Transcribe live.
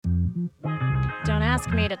ask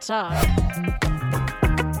me to talk.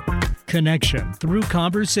 Connection through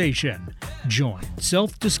conversation. Join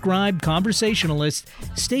self-described conversationalist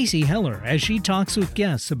Stacy Heller as she talks with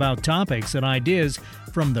guests about topics and ideas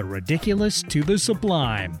from the ridiculous to the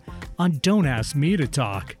sublime on Don't Ask Me to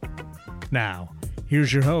Talk. Now,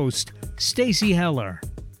 here's your host, Stacy Heller.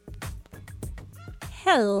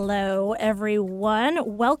 Hello,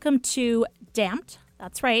 everyone. Welcome to DAMPed.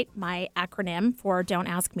 That's right, my acronym for Don't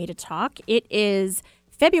Ask Me to Talk. It is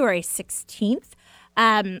February 16th.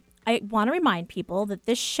 I want to remind people that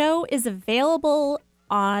this show is available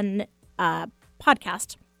on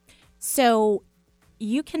podcast. So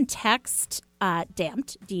you can text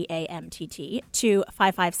DAMPed, D-A-M-T-T, to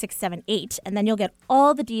 55678, and then you'll get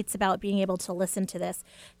all the deets about being able to listen to this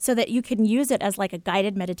so that you can use it as like a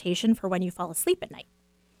guided meditation for when you fall asleep at night.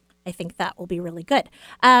 I think that will be really good.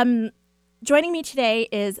 Joining me today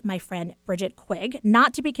is my friend Bridget Quigg,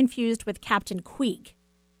 not to be confused with Captain Queeg,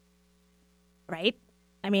 right?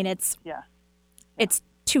 I mean, it's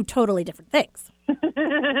two totally different things.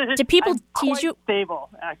 Do people tease you? Stable,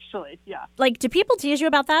 actually, yeah. Like, do people tease you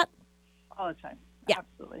about that? All the time. Yeah.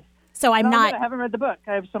 Absolutely. So I haven't read the book.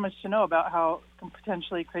 I have so much to know about how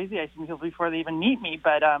potentially crazy I can feel before they even meet me.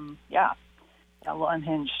 But, a little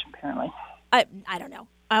unhinged, apparently. I don't know.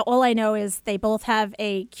 All I know is they both have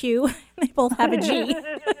a Q. They both have a G.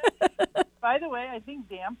 By the way, I think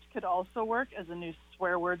damped could also work as a new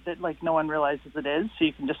swear word that, no one realizes it is. So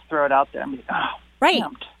you can just throw it out there and be right.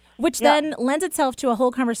 Damped. Which then lends itself to a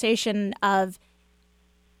whole conversation of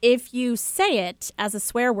if you say it as a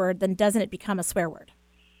swear word, then doesn't it become a swear word?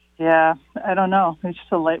 Yeah, I don't know. It's just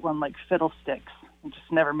a light one like fiddlesticks. It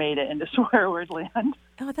just never made it into swear word land.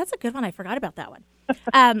 Oh, that's a good one. I forgot about that one.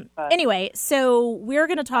 Anyway, so we're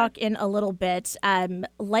going to talk in a little bit.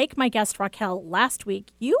 Like my guest Raquel last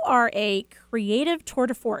week, you are a creative tour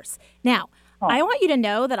de force. Now, I want you to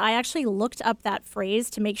know that I actually looked up that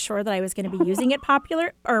phrase to make sure that I was going to be using it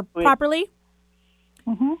properly.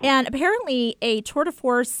 Mm-hmm. And apparently a tour de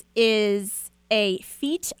force is a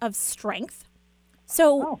feat of strength.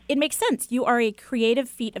 So it makes sense. You are a creative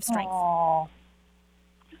feat of strength. Oh.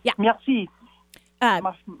 Yeah. Merci.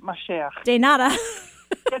 Ma chère. De nada.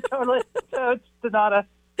 Yeah, totally. It's de nada.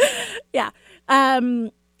 Yeah.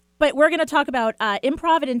 But we're going to talk about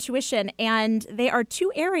improv and intuition, and they are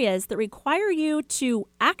two areas that require you to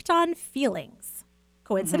act on feelings.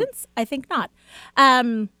 Coincidence? Mm-hmm. I think not.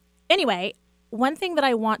 Anyway, one thing that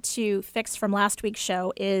I want to fix from last week's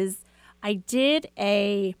show is I did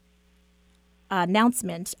a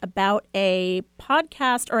announcement about a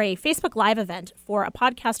podcast or a Facebook Live event for a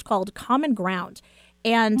podcast called Common Ground.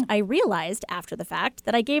 And I realized after the fact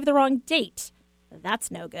that I gave the wrong date. That's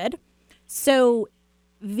no good. So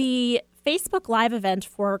the Facebook Live event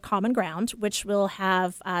for Common Ground, which will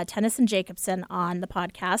have Tennyson Jacobson on the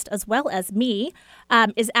podcast, as well as me,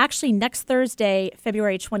 is actually next Thursday,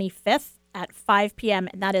 February 25th at 5 p.m.,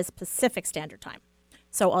 and that is Pacific Standard Time.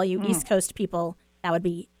 So all you East Coast people, that would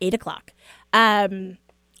be 8 o'clock. I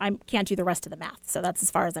can't do the rest of the math, so that's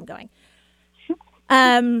as far as I'm going.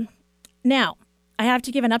 Now, I have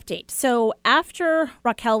to give an update. So after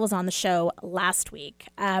Raquel was on the show last week,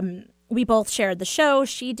 we both shared the show.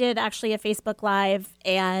 She did actually a Facebook Live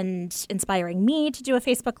and inspiring me to do a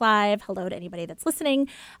Facebook Live. Hello to anybody that's listening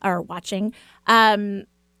or watching.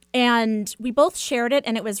 And we both shared it,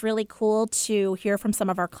 and it was really cool to hear from some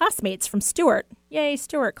of our classmates from Stewart. Yay,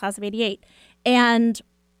 Stewart, class of 88. And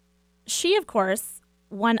she, of course,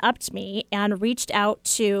 one-upped me and reached out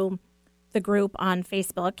to the group on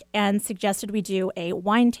Facebook and suggested we do a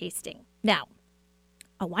wine tasting. Now,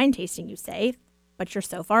 a wine tasting, you say, but you're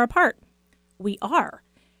so far apart. We are.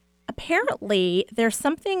 Apparently, there's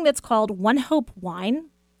something that's called One Hope Wine,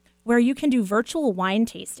 where you can do virtual wine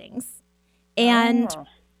tastings, and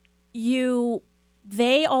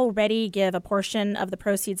they already give a portion of the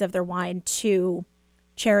proceeds of their wine to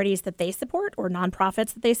charities that they support or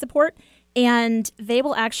nonprofits that they support, and they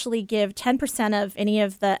will actually give 10% of any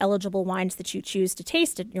of the eligible wines that you choose to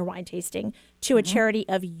taste in your wine tasting to a charity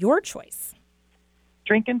of your choice.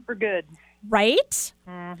 Drinking for good. Right?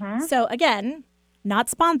 Mm-hmm. So again, not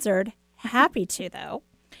sponsored. Happy to, though.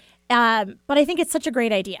 But I think it's such a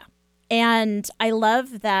great idea. And I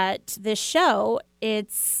love that this show,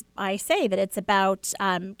 I say that it's about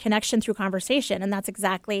connection through conversation, and that's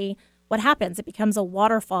exactly what happens. It becomes a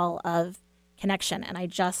waterfall of connection, and I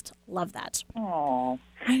just love that. Oh,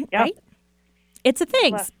 yeah. Right? It's a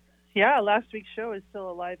thing. Last week's show is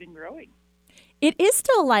still alive and growing. It is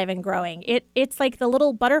still alive and growing. It's like the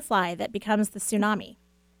little butterfly that becomes the tsunami.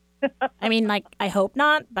 I mean, I hope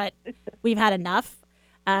not, but we've had enough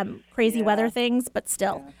crazy weather things, but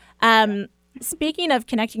still. Speaking of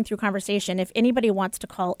connecting through conversation, if anybody wants to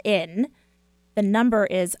call in, the number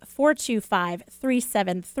is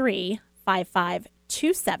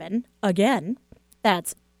 425-373-5527. Again,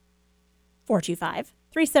 that's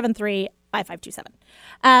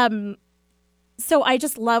 425-373-5527. So I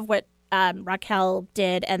just love what Raquel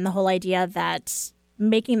did, and the whole idea that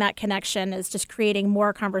making that connection is just creating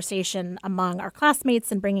more conversation among our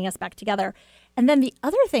classmates and bringing us back together. And then the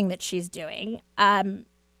other thing that she's doing,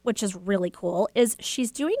 which is really cool, is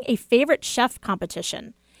she's doing a favorite chef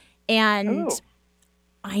competition. And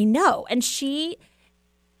I know. And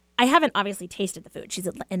I haven't obviously tasted the food. She's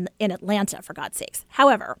in Atlanta, for God's sakes.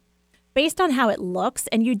 However, based on how it looks,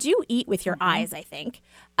 and you do eat with your eyes, I think,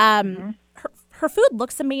 her food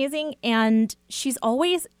looks amazing, and she's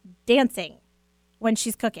always dancing when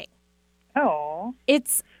she's cooking. Oh.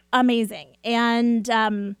 It's amazing. And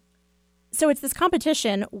so it's this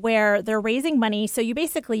competition where they're raising money. So you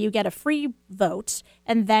get a free vote,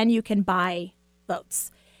 and then you can buy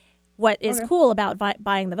votes. What is cool about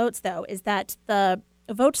buying the votes, though, is that the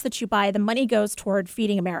votes that you buy, the money goes toward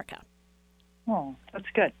Feeding America. Oh, that's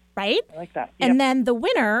good. Right? I like that. Yep. And then the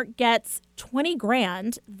winner gets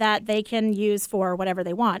 $20,000 that they can use for whatever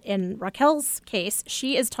they want. In Raquel's case,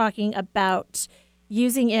 she is talking about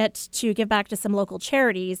using it to give back to some local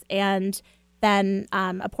charities, and then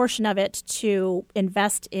a portion of it to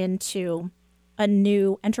invest into a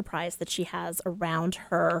new enterprise that she has around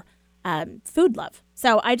her food love.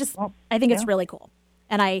 So I think it's really cool.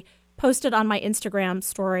 And I posted on my Instagram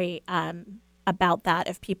story about that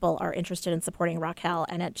if people are interested in supporting Raquel.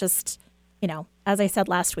 And it just, as I said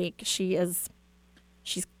last week, she's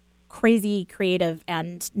crazy creative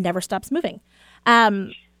and never stops moving.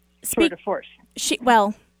 Tour de force.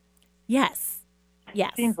 Yes.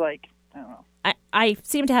 Seems like, I don't know. I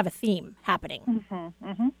seem to have a theme happening.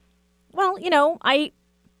 Well,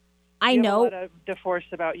 I know a lot of divorce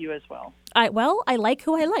about you as well. I like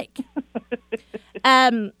who I like.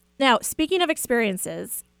 Now, speaking of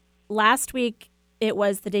experiences, last week it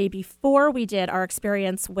was the day before we did our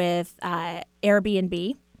experience with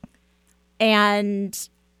Airbnb, and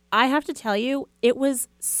I have to tell you, it was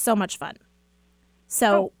so much fun.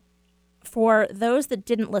 So, for those that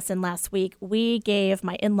didn't listen last week, we gave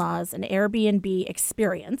my in-laws an Airbnb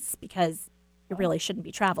experience because you really shouldn't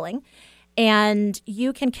be traveling. And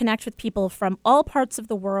you can connect with people from all parts of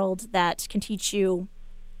the world that can teach you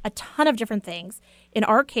a ton of different things. In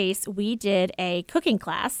our case, we did a cooking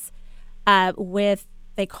class with,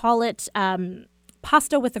 they call it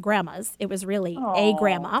Pasta with the Grandmas. It was really a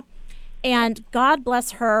grandma. And God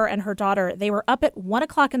bless her and her daughter. They were up at 1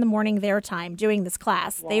 o'clock in the morning their time doing this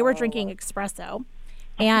class. Wow. They were drinking espresso.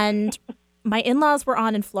 And my in-laws were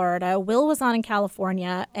on in Florida. Will was on in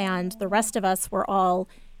California. And the rest of us were all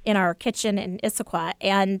in our kitchen in Issaquah.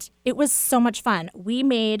 And it was so much fun. We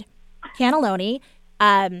made cannelloni,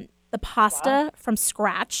 the pasta from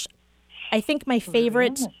scratch. I think my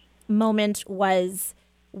favorite moment was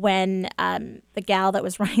when the gal that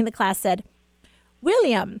was running the class said,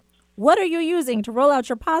 "William, what are you using to roll out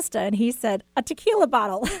your pasta?" And he said, "A tequila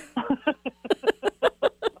bottle."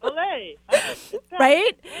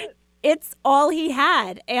 Right? It's all he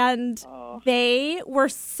had. And they were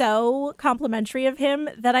so complimentary of him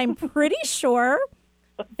that I'm pretty sure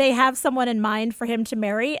they have someone in mind for him to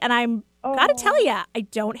marry. And I'm got to tell you, I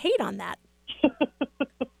don't hate on that.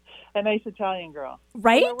 A nice Italian girl.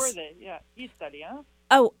 Right? Where were they? Yeah. Italy, huh?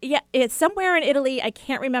 Oh, yeah. It's somewhere in Italy. I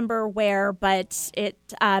can't remember where, but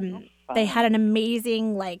they had an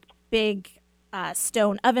amazing, big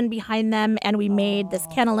stone oven behind them, and we made this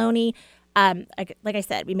cannelloni. Like I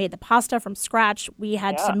said, we made the pasta from scratch. We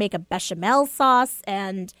had to make a bechamel sauce,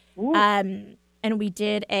 and we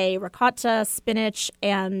did a ricotta, spinach,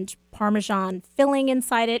 and Parmesan filling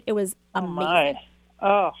inside it. It was amazing.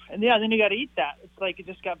 And then you got to eat that. It's like it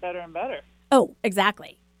just got better and better. Oh,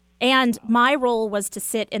 exactly. And my role was to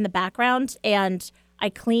sit in the background, and I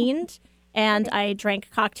cleaned, and I drank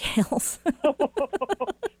cocktails.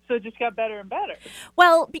 So it just got better and better.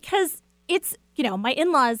 Well, because it's, my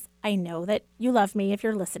in-laws, I know that you love me if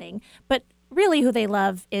you're listening, but really who they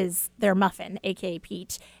love is their muffin, a.k.a.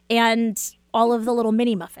 Pete, and all of the little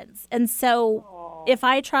mini muffins. And so if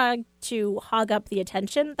I try to hog up the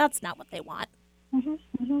attention, that's not what they want.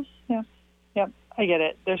 Yeah. Yep. I get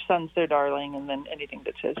it. Their son's their darling, and then anything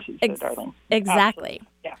that says he's their darling. Exactly. Absolutely.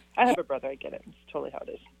 Yeah. I have a brother. I get it. It's totally how it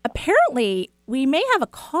is. Apparently, we may have a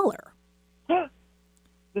caller.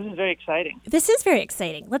 This is very exciting. This is very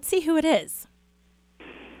exciting. Let's see who it is.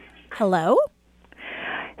 Hello?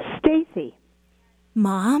 Stacy.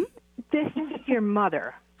 Mom? This is your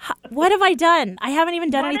mother. What have I done? I haven't even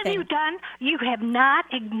done What anything. have you done? You have not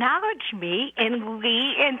acknowledged me and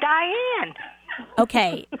Lee and Diane.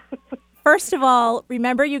 Okay. First of all,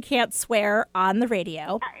 remember you can't swear on the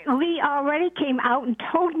radio. Lee already came out and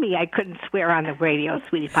told me I couldn't swear on the radio,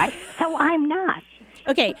 sweetie pie, so I'm not.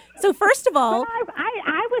 Okay, so first of all,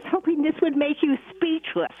 I was hoping this would make you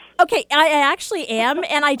speechless. okay, I actually am,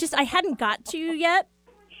 and I hadn't got to you yet.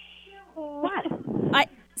 What?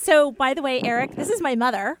 So, by the way, Eric, this is my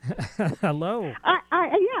mother, Hello.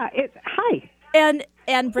 Hi. and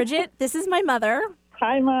Bridget, this is my mother.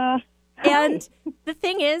 Hi, Ma. And the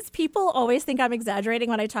thing is, people always think I'm exaggerating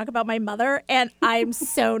when I talk about my mother, and I'm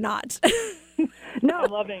so not. No,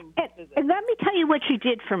 Loving. and let me tell you what she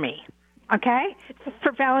did for me, okay?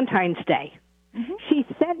 For Valentine's Day. Mm-hmm. She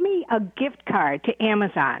sent me a gift card to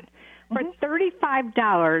Amazon for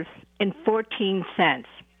 $35.14.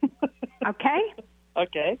 Okay?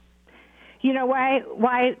 Okay. You know why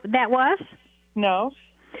that was? No.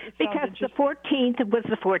 Because the 14th was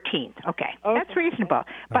the 14th. Okay. Okay. That's reasonable.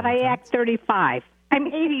 But I act 35. I'm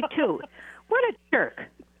 82. What a jerk.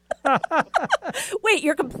 Wait,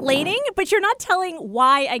 you're complaining, but you're not telling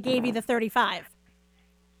why I gave you the 35.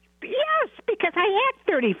 Yes, because I act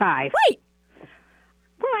 35. Wait,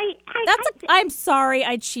 Well, I'm sorry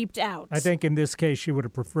I cheaped out. I think in this case she would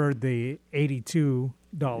have preferred the $82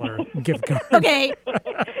 gift card. Okay.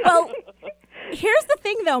 Well, here's the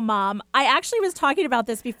thing, though, Mom. I actually was talking about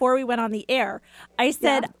this before we went on the air. I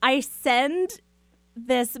said I send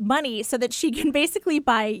this money so that she can basically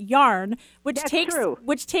buy yarn, which That's true.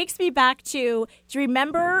 takes me back to. Do you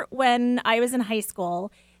remember when I was in high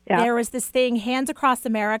school? Yeah. There was this thing, Hands Across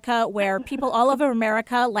America, where people all over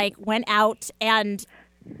America like went out and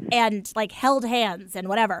like held hands and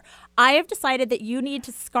whatever. I have decided that you need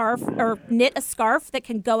to knit a scarf that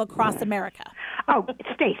can go across America. Oh,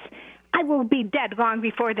 Stace, I will be dead long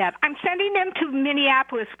before that. I'm sending them to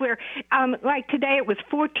Minneapolis where, like today, it was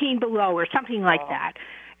 14 below or something like that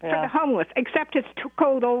for the homeless, except it's too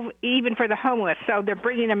cold even for the homeless, so they're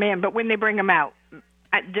bringing them in. But when they bring them out,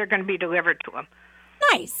 they're going to be delivered to them.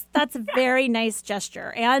 Nice. That's a very nice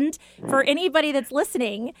gesture. And for anybody that's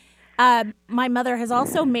listening, my mother has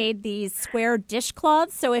also made these square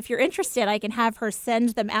dishcloths. So if you're interested, I can have her send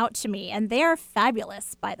them out to me. And they are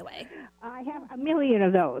fabulous, by the way. I have a million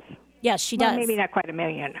of those. Yes, she Well, does. maybe not quite a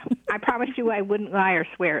million. I promised you I wouldn't lie or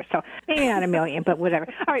swear, so maybe not a million, but whatever.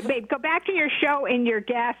 All right, babe, go back to your show and your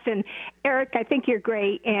guests. And Eric, I think you're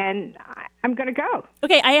great, and I'm going to go.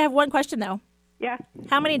 Okay, I have one question, though. Yeah?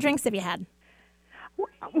 How many drinks have you had?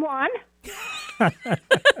 One. All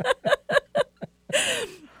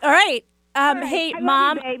right. right. Hey, I love you,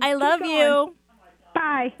 Mom, babe. I Keep love going. you.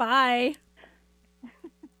 Bye. Bye.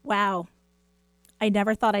 Wow. I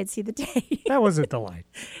never thought I'd see the day. That was a delight.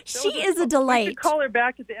 She is a We delight. should call her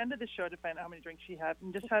back at the end of the show to find out how many drinks she had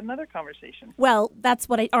and just had another conversation. Well, that's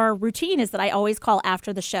what our routine is, that I always call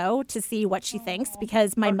after the show to see what she thinks,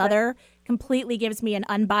 because my mother completely gives me an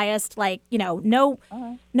unbiased, like, no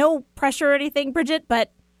pressure or anything, Bridget,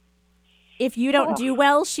 but if you don't do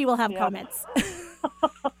well, she will have comments.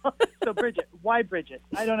 So, Bridget, why Bridget?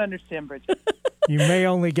 I don't understand Bridget. You may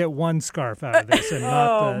only get one scarf out of this and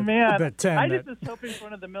not the 10. I just was hoping for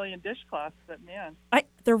one of the million dishcloths, but man,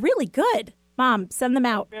 They're really good. Mom, send them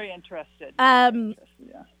out. very interested. Yeah.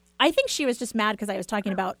 I think she was just mad because I was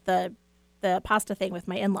talking about the pasta thing with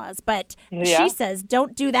my in-laws, but Yeah. she says,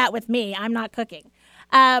 don't do that with me. I'm not cooking.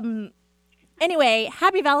 Anyway,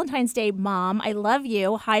 happy Valentine's Day, Mom. I love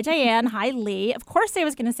you. Hi, Diane. Hi, Lee. Of course I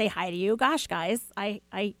was going to say hi to you. Gosh, guys, I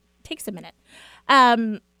takes a minute.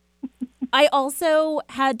 I also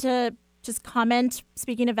had to just comment,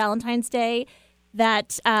 speaking of Valentine's Day,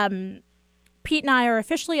 that Pete and I are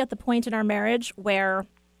officially at the point in our marriage where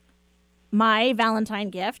my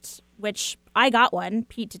Valentine gift, which I got one,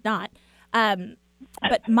 Pete did not,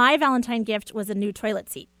 but my Valentine gift was a new toilet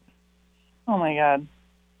seat. Oh my God,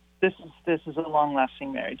 this is a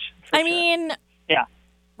long-lasting marriage. for I sure. mean, yeah,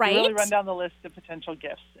 right? You really run down the list of potential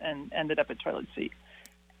gifts and ended up at toilet seat.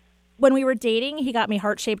 When we were dating, he got me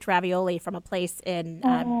heart-shaped ravioli from a place in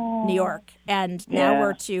New York, and now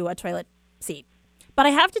we're to a toilet seat. But I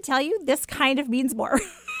have to tell you, this kind of means more.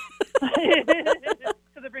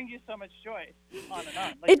 Because it brings you so much joy on and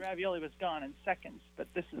on. Like ravioli was gone in seconds, but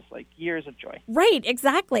this is like years of joy. Right,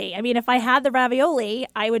 exactly. I mean, if I had the ravioli,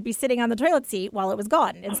 I would be sitting on the toilet seat while it was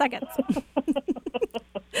gone in seconds.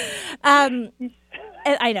 And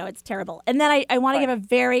I know, it's terrible. And then I want to give a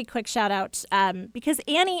very quick shout out because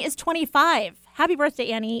Annie is 25. Happy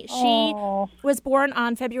birthday, Annie. She was born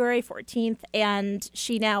on February 14th, and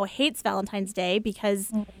she now hates Valentine's Day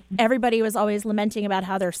because everybody was always lamenting about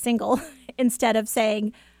how they're single instead of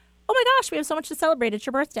saying, oh my gosh, we have so much to celebrate. It's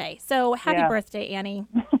your birthday. So happy birthday, Annie.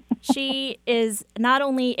 She is not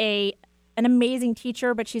only an amazing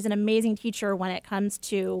teacher, but she's an amazing teacher when it comes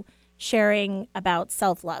to sharing about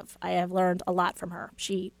self-love. I have learned a lot from her.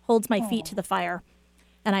 She holds my feet to the fire,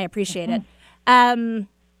 and I appreciate it.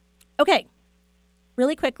 Okay,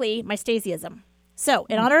 really quickly, my Stacyism. So,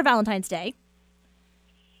 in honor of Valentine's Day,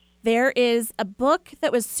 there is a book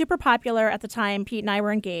that was super popular at the time Pete and I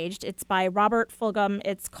were engaged. It's by Robert Fulghum.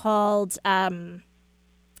 It's called,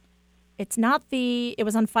 it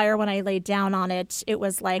was on fire when I laid down on it. It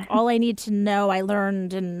was like, all I need to know I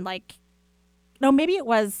learned and maybe it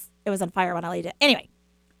was on fire when I laid it. Anyway,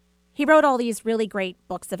 he wrote all these really great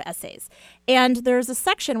books of essays. And there's a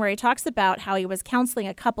section where he talks about how he was counseling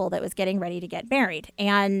a couple that was getting ready to get married.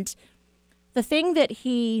 And the thing that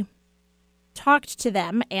he talked to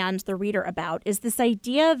them and the reader about is this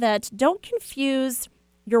idea that don't confuse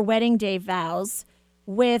your wedding day vows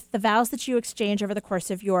with the vows that you exchange over the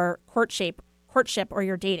course of your courtship or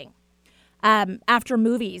your dating. After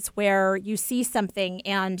movies where you see something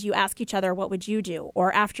and you ask each other, what would you do?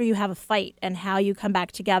 Or after you have a fight and how you come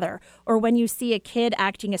back together. Or when you see a kid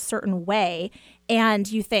acting a certain way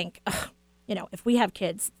and you think, if we have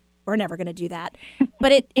kids, we're never going to do that.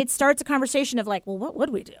 But it starts a conversation of like, well, what would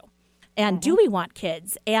we do? And do we want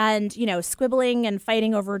kids? And, squibbling and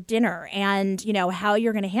fighting over dinner and, how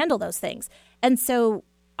you're going to handle those things. And so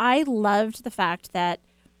I loved the fact that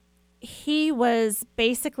he was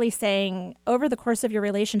basically saying over the course of your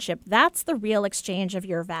relationship, that's the real exchange of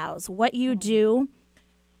your vows. What you do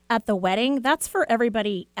at the wedding, that's for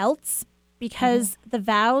everybody else because the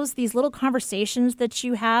vows, these little conversations that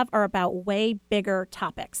you have are about way bigger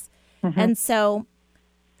topics. And so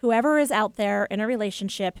whoever is out there in a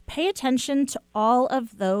relationship, pay attention to all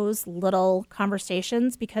of those little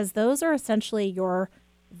conversations because those are essentially your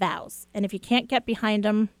vows. And if you can't get behind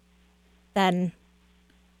them, then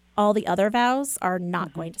all the other vows are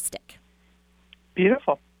not going to stick.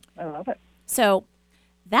 Beautiful. I love it. So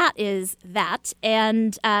that is that.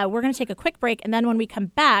 And we're going to take a quick break. And then when we come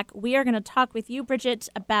back, we are going to talk with you, Bridget,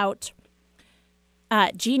 about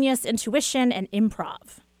genius, intuition, and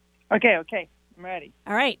improv. Okay. I'm ready.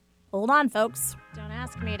 All right. Hold on, folks. Don't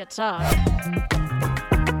ask me to talk.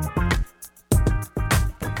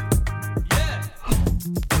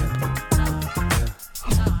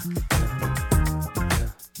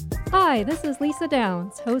 Hi, this is Lisa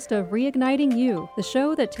Downs, host of Reigniting You, the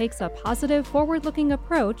show that takes a positive, forward-looking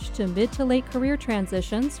approach to mid to late career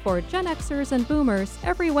transitions for Gen Xers and Boomers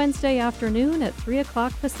every Wednesday afternoon at 3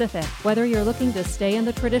 o'clock Pacific. Whether you're looking to stay in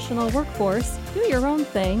the traditional workforce, do your own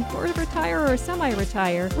thing, or retire or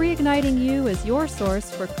semi-retire, Reigniting You is your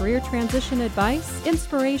source for career transition advice,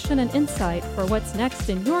 inspiration, and insight for what's next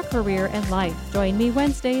in your career and life. Join me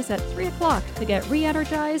Wednesdays at 3 o'clock to get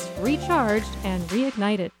re-energized, recharged, and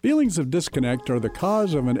reignited. Feelings of disconnect are the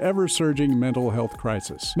cause of an ever-surging mental health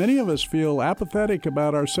crisis. Many of us feel apathetic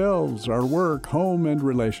about ourselves, our work, home, and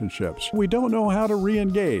relationships. We don't know how to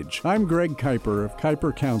re-engage. I'm Greg Kuiper of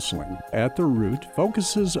Kuiper Counseling. At the Root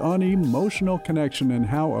focuses on emotional connection and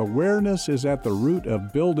how awareness is at the root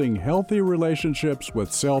of building healthy relationships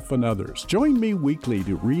with self and others. Join me weekly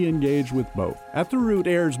to re-engage with both. At the Root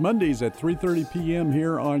airs Mondays at 3:30 p.m.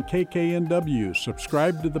 here on KKNW.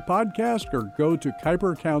 Subscribe to the podcast or go to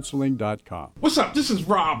KuiperCounseling.com. What's up? This is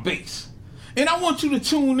Rob Bass, and I want you to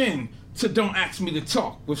tune in to Don't Ask Me to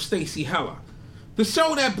Talk with Stacey Heller, the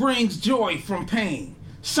show that brings joy from pain,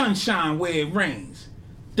 sunshine where it rains.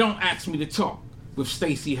 Don't Ask Me to Talk with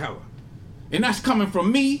Stacey Heller. And that's coming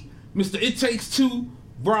from me, Mr. It Takes Two,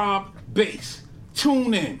 Rob Bass.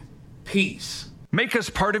 Tune in. Peace. Make us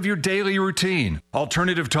part of your daily routine.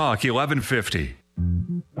 Alternative Talk 1150.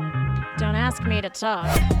 Don't ask me to talk.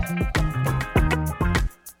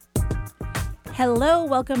 Hello,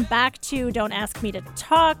 welcome back to Don't Ask Me to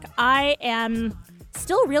Talk. I am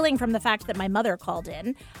still reeling from the fact that my mother called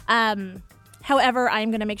in. However, I'm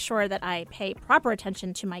going to make sure that I pay proper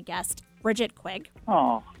attention to my guest, Bridget Quigg.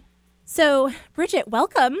 Oh. So, Bridget,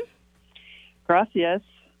 welcome. Gracias.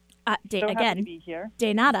 Again, happy to be here.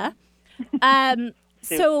 De nada.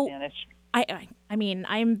 So, Spanish. I mean,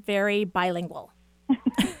 I'm very bilingual.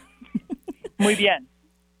 Muy bien.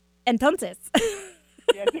 Entonces.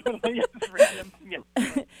 Yeah, totally. Random.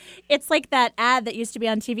 Yeah. It's like that ad that used to be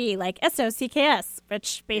on TV, like SOCKS,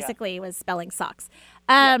 which basically was spelling socks.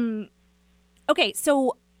 Okay,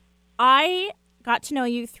 so I got to know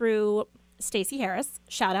you through Stacey Harris.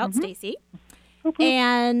 Shout out, Stacey.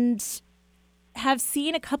 And have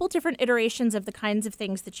seen a couple different iterations of the kinds of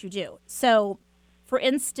things that you do. So, for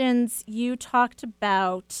instance, you talked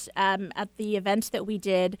about at the event that we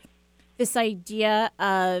did this idea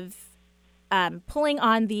of pulling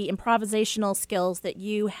on the improvisational skills that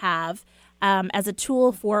you have as a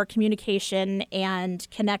tool for communication and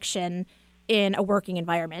connection in a working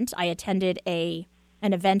environment. I attended an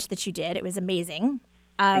event that you did. It was amazing.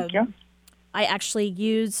 Thank you. I actually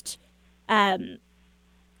used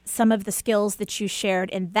some of the skills that you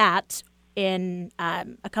shared in that in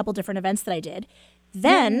a couple different events that I did.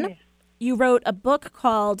 Then you wrote a book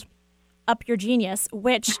called Up Your Genius,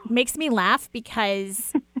 which makes me laugh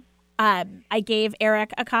because I gave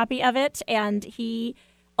Eric a copy of it, and he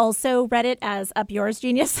also read it as Up Yours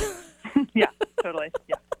Genius. Yeah, totally.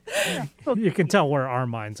 Yeah. You can tell where our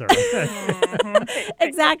minds are.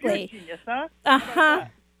 Exactly. Genius, huh? Uh-huh.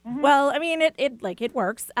 Well, I mean, it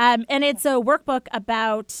works. And it's a workbook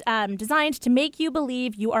about designed to make you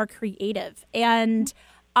believe you are creative. And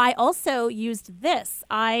I also used this.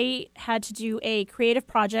 I had to do a creative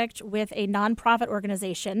project with a nonprofit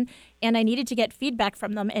organization, and I needed to get feedback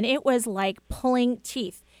from them, and it was like pulling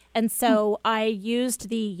teeth. And so I used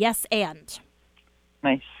the yes and.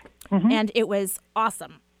 Nice. And it was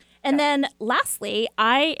awesome. And then lastly,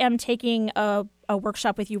 I am taking a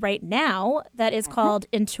workshop with you right now that is called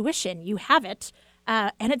Intuition. You have it,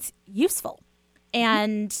 and it's useful.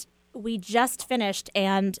 And we just finished,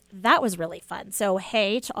 and that was really fun. So,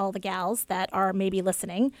 hey to all the gals that are maybe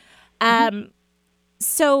listening.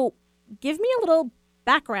 So give me a little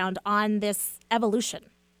background on this evolution.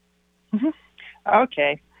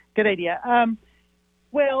 Okay, good idea.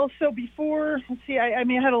 Well, so before, let's see, I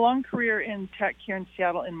had a long career in tech here in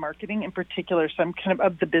Seattle in marketing in particular, so I'm kind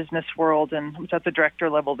of the business world, and I was at the director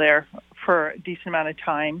level there for a decent amount of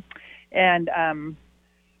time. And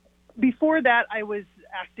before that, I was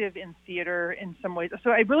active in theater in some ways. So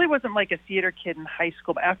I really wasn't like a theater kid in high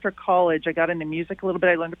school, but after college, I got into music a little bit.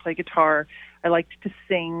 I learned to play guitar. I liked to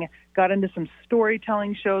sing, got into some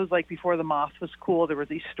storytelling shows, like Before the Moth was cool. There were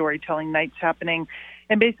these storytelling nights happening.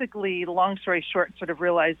 And basically, long story short, sort of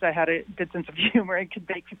realized I had a good sense of humor and could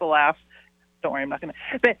make people laugh. Don't worry, I'm not going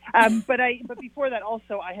to. But before that,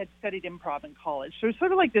 also, I had studied improv in college. So it was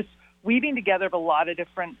sort of like this weaving together of a lot of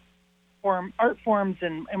different art forms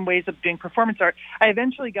and ways of doing performance art. I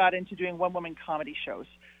eventually got into doing one-woman comedy shows.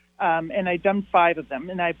 And I'd done 5 of them,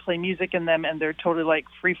 and I play music in them, and they're totally like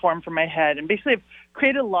free form from my head. And basically, I've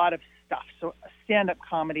created a lot of stuff. So stand-up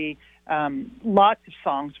comedy, lots of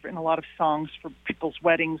songs, written a lot of songs for people's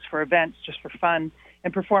weddings, for events, just for fun,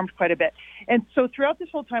 and performed quite a bit. And so throughout this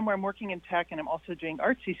whole time where I'm working in tech and I'm also doing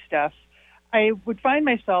artsy stuff, I would find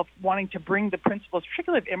myself wanting to bring the principles,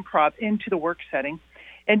 particularly of improv, into the work setting,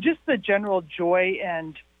 and just the general joy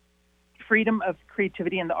and freedom of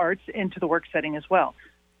creativity in the arts into the work setting as well.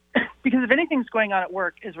 Because if anything's going on at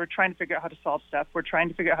work is we're trying to figure out how to solve stuff. We're trying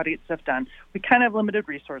to figure out how to get stuff done. We kind of have limited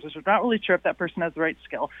resources. We're not really sure if that person has the right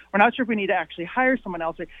skill. We're not sure if we need to actually hire someone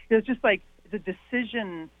else. It's just like the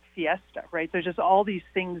decision fiesta, right? There's just all these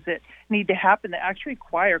things that need to happen that actually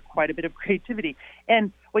require quite a bit of creativity.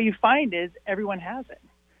 And what you find is everyone has it.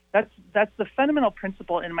 That's the fundamental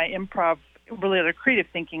principle in my improv, really other creative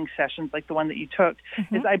thinking sessions like the one that you took,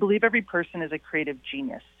 is I believe every person is a creative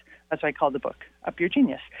genius. That's why I call the book Up Your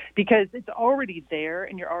Genius, because it's already there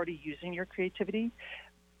and you're already using your creativity.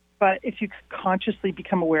 But if you consciously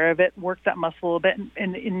become aware of it, work that muscle a little bit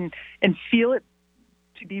and feel it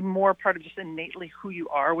to be more part of just innately who you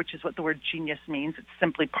are, which is what the word genius means. It's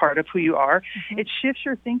simply part of who you are. It shifts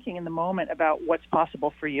your thinking in the moment about what's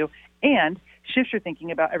possible for you and shifts your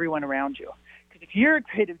thinking about everyone around you. Because if you're a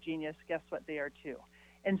creative genius, guess what? They are too.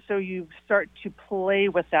 And so you start to play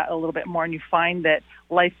with that a little bit more, and you find that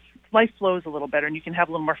life flows a little better, and you can have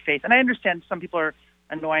a little more faith. And I understand some people are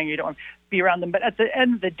annoying, you don't want to be around them, but at the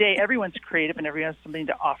end of the day, everyone's creative and everyone has something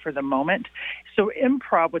to offer the moment. So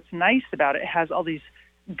improv, what's nice about it, has all these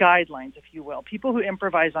guidelines, if you will. People who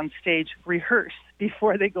improvise on stage rehearse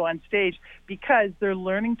before they go on stage because they're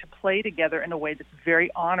learning to play together in a way that's very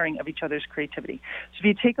honoring of each other's creativity. So if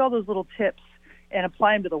you take all those little tips and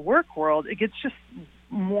apply them to the work world, it gets just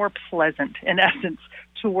more pleasant, in essence,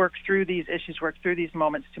 to work through these issues, work through these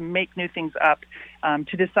moments, to make new things up,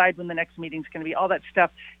 to decide when the next meeting's going to be, all that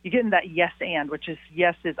stuff. You get in that yes and, which is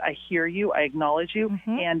yes is I hear you, I acknowledge you,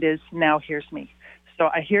 and is now here's me. So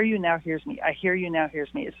I hear you, now here's me. I hear you, now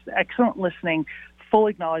here's me. It's excellent listening, full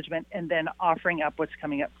acknowledgement, and then offering up what's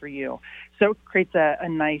coming up for you. So it creates a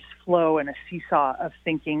nice flow and a seesaw of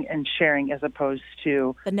thinking and sharing as opposed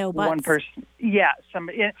to the no buts. One person. Yeah,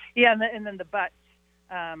 somebody. Yeah, and then the but.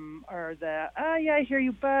 Or the, yeah, I hear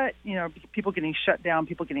you, but, people getting shut down,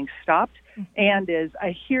 people getting stopped, and is,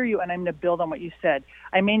 I hear you, and I'm going to build on what you said.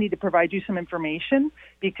 I may need to provide you some information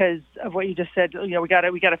because of what you just said. We got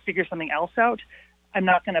to figure something else out. I'm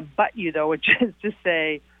not going to butt you, though, which is to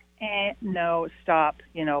say, no, stop,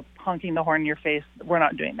 honking the horn in your face. We're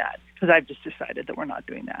not doing that, because I've just decided that we're not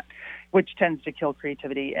doing that, which tends to kill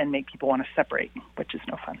creativity and make people want to separate, which is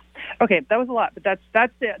no fun. Okay, that was a lot, but that's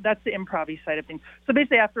the improv-y side of things. So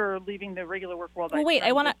basically, after leaving the regular work world, well, wait,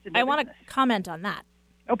 I want to comment on that.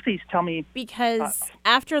 Oh, please tell me. Because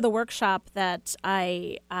after the workshop that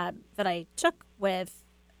I took with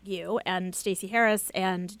you and Stacey Harris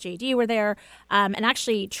and JD were there, and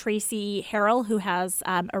actually Tracy Harrell, who has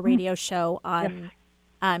a radio show on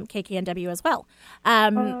KKNW as well.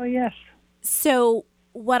 Oh, yes. So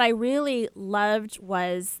what I really loved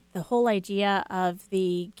was the whole idea of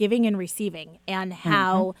the giving and receiving, and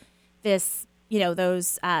how this,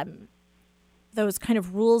 those kind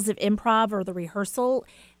of rules of improv or the rehearsal,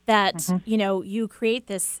 that, you create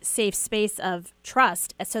this safe space of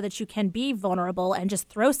trust so that you can be vulnerable and just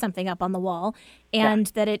throw something up on the wall, and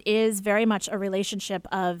that it is very much a relationship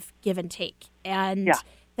of give and take, and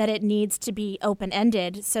that it needs to be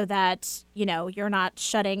open-ended so that, you're not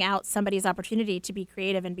shutting out somebody's opportunity to be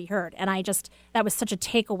creative and be heard. And that was such a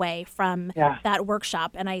takeaway from that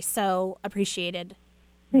workshop, and I so appreciated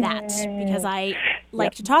that, because I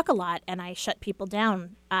like to talk a lot and I shut people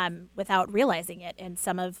down without realizing it in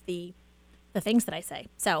some of the things that I say.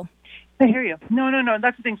 So I hear you. No.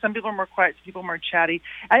 That's the thing. Some people are more quiet, some people are more chatty.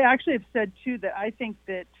 I actually have said, too, that I think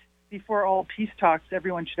that before all peace talks,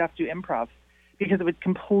 everyone should have to do improv, because it would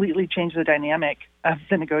completely change the dynamic of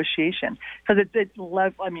the negotiation. Because it's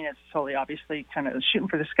totally obviously kind of shooting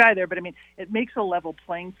for the sky there, but it makes a level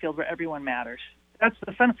playing field where everyone matters. That's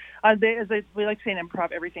the fun. We like saying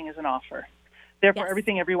improv, everything is an offer. Therefore,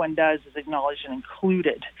 everything everyone does is acknowledged and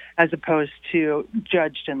included, as opposed to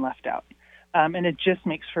judged and left out. And it just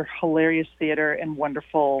makes for hilarious theater and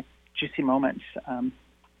wonderful, juicy moments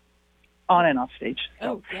on and off stage.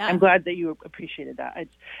 So I'm glad that you appreciated that.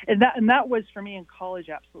 And that was, for me in college,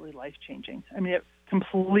 absolutely life-changing. It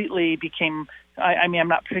completely became, I'm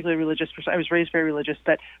not particularly religious person. I was raised very religious,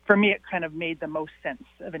 but for me it kind of made the most sense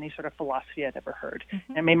of any sort of philosophy I'd ever heard.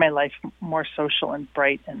 And it made my life more social and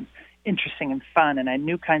bright and interesting and fun, and I had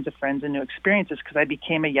new kinds of friends and new experiences because I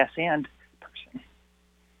became a yes and person.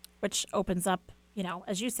 Which opens up,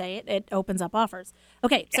 as you say, it opens up offers.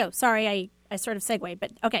 Okay, so sorry I sort of segued,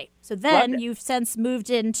 but okay. So then you've since moved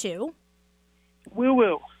into...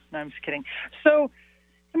 Woo-woo. No, I'm just kidding. So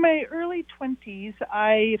in my early 20s,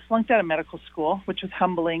 I flunked out of medical school, which was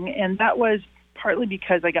humbling, and that was partly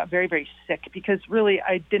because I got very, very sick, because really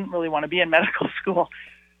I didn't really want to be in medical school,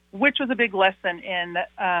 which was a big lesson in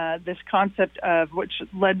this concept of, which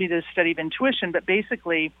led me to the study of intuition. But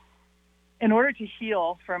basically, in order to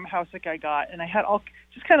heal from how sick I got, and I had all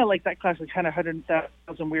just kind of like that classic kind of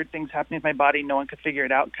 100,000 weird things happening with my body, no one could figure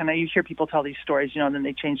it out. Kind of, you hear people tell these stories, and then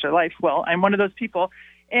they change their life. Well, I'm one of those people.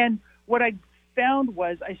 And what I found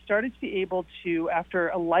was I started to be able to, after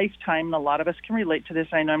a lifetime, and a lot of us can relate to this,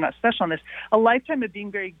 I know I'm not special on this, a lifetime of being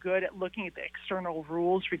very good at looking at the external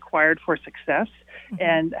rules required for success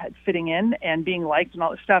and fitting in and being liked and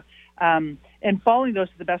all this stuff, and following those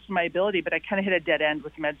to the best of my ability. But I kind of hit a dead end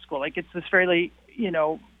with med school. Like, it's this fairly,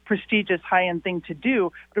 prestigious, high-end thing to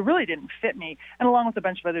do, but it really didn't fit me, and along with a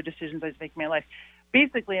bunch of other decisions I was making in my life.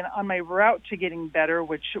 Basically, on my route to getting better,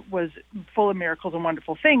 which was full of miracles and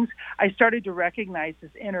wonderful things, I started to recognize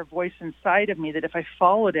this inner voice inside of me that if I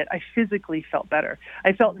followed it, I physically felt better.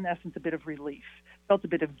 I felt, in essence, a bit of relief, felt a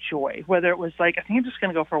bit of joy, whether it was like, I think I'm just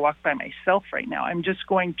going to go for a walk by myself right now. I'm just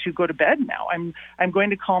going to go to bed now. I'm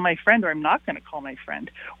going to call my friend, or I'm not going to call my friend.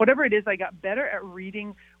 Whatever it is, I got better at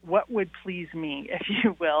reading what would please me, if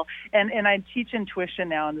you will. And I teach intuition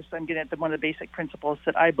now, and I'm getting at one of the basic principles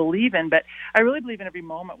that I believe in. But I really believe in every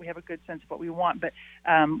moment we have a good sense of what we want. But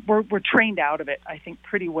we're trained out of it, I think,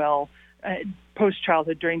 pretty well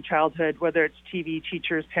post-childhood, during childhood, whether it's TV,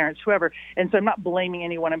 teachers, parents, whoever. And so I'm not blaming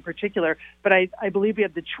anyone in particular, but I believe we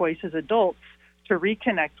have the choice as adults to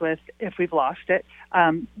reconnect with, if we've lost it,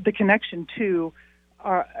 the connection to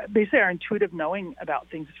basically our intuitive knowing about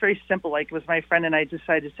things. It's very simple. Like, it was my friend and I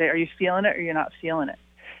decided to say, are you feeling it or you're not feeling it?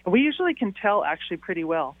 And we usually can tell actually pretty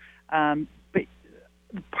well. But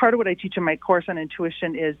part of what I teach in my course on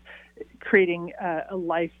intuition is creating a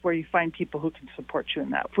life where you find people who can support you,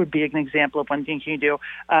 and that would be an example of one thing you do.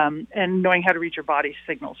 And knowing how to read your body's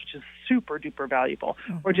signals, which is super duper valuable,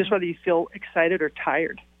 or just whether you feel excited or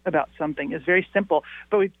tired about something is very simple.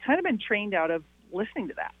 But we've kind of been trained out of listening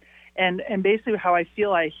to that. And basically how I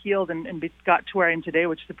feel I healed and got to where I am today,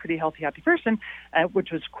 which is a pretty healthy, happy person,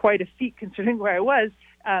 which was quite a feat considering where I was,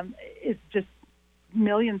 is just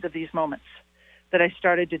millions of these moments that I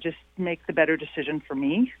started to just make the better decision for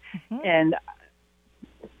me. And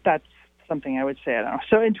that's something I would say. I don't know.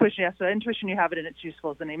 So intuition, yeah. So intuition, you have it and it's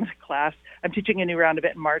useful is the name of the class. I'm teaching a new round of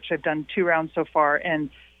it in March. I've done 2 rounds so far, and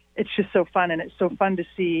it's just so fun. And it's so fun to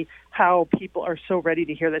see how people are so ready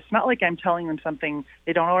to hear this. It's not like I'm telling them something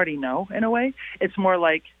they don't already know in a way. It's more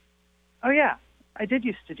like, oh, yeah, I did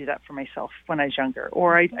used to do that for myself when I was younger,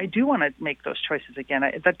 or I do want to make those choices again.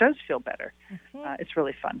 That does feel better. It's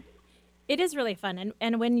really fun. It is really fun.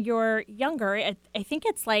 And when you're younger, I think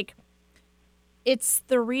it's like, it's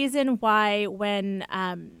the reason why when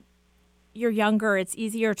you're younger, it's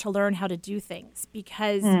easier to learn how to do things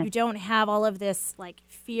because you don't have all of this like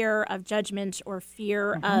fear of judgment or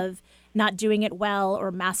fear of not doing it well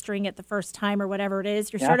or mastering it the first time or whatever it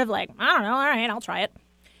is. You're sort of like, I don't know, all right, I'll try it.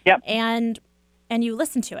 Yep. And you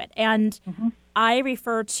listen to it. And I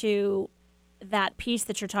refer to that piece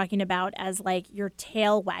that you're talking about as like your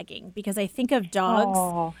tail wagging, because I think of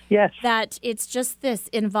dogs that it's just this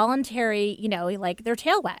involuntary, like their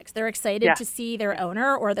tail wags. They're excited to see their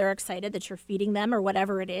owner, or they're excited that you're feeding them or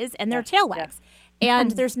whatever it is, and their tail wags.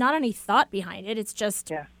 And there's not any thought behind it. It's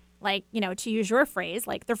just like, to use your phrase,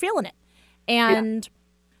 like they're feeling it. And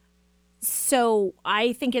so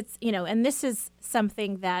I think it's, and this is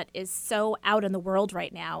something that is so out in the world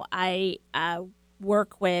right now. I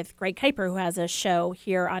work with Greg Kuiper, who has a show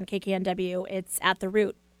here on KKNW. It's At the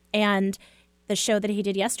Root. And the show that he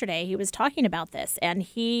did yesterday, he was talking about this. And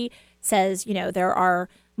he says, there are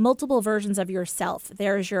multiple versions of yourself.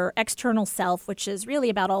 There's your external self, which is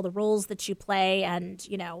really about all the roles that you play. And,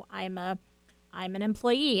 I'm an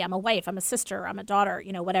employee, I'm a wife, I'm a sister, I'm a daughter,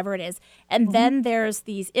 whatever it is. And then there's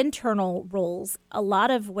these internal roles, a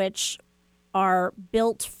lot of which are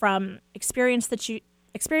built from experiences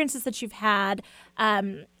that you've had.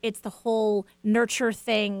 It's the whole nurture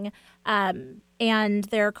thing, and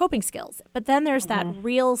their coping skills. But then there's that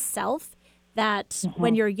real self that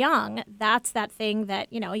when you're young, that's that thing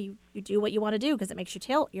that, you do what you want to do because it makes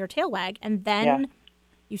your tail wag. And then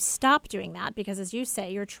you stop doing that because, as you say,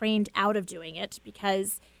 you're trained out of doing it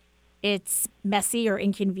because it's messy or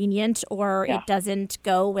inconvenient, or it doesn't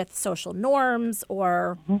go with social norms,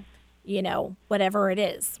 or, whatever it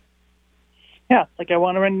is. Yeah, like I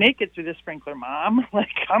want to run naked through the sprinkler, Mom. Like,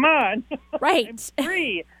 come on. Right. I'm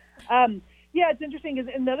free. It's interesting.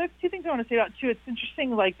 And the other 2 things I want to say about, too, it's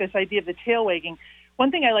interesting, like this idea of the tail wagging.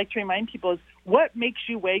 One thing I like to remind people is what makes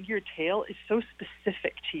you wag your tail is so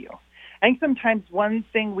specific to you. I think sometimes one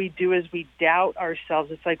thing we do is we doubt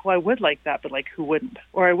ourselves. It's like, well, I would like that, but like who wouldn't?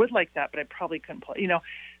 Or I would like that, but I probably couldn't play.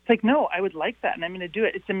 It's like, no, I would like that, and I'm going to do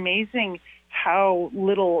it. It's amazing how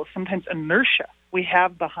little sometimes inertia we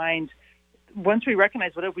have behind. Once we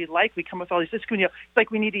recognize what we like, we come with all these. It's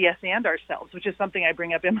like we need to yes and ourselves, which is something I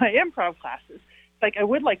bring up in my improv classes. It's like I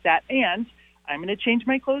would like that, and I'm going to change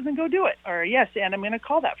my clothes and go do it. Or yes, and I'm going to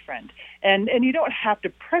call that friend. And you don't have to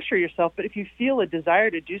pressure yourself, but if you feel a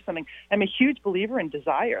desire to do something, I'm a huge believer in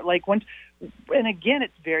desire. Like and again,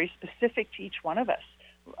 it's very specific to each one of us.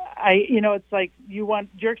 It's like you're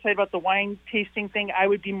excited about the wine tasting thing. I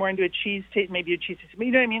would be more into a cheese taste, maybe a cheese tasting.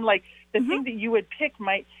 You know what I mean? Like the thing that you would pick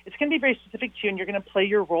it's going to be very specific to you, and you're going to play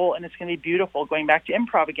your role, and it's going to be beautiful. Going back to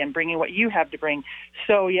improv again, bringing what you have to bring.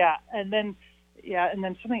 So and then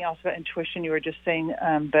something else about intuition you were just saying.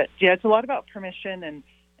 But it's a lot about permission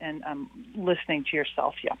and listening to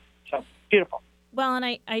yourself. Yeah, so beautiful. Well,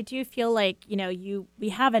 and I do feel like, we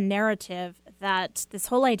have a narrative that this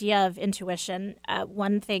whole idea of intuition,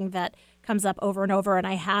 one thing that comes up over and over, and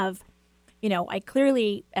I have, I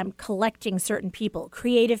clearly am collecting certain people,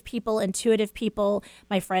 creative people, intuitive people.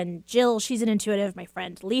 My friend Jill, she's an intuitive. My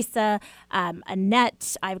friend Lisa,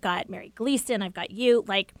 Annette, I've got Mary Gleason, I've got you,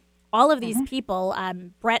 like all of these people,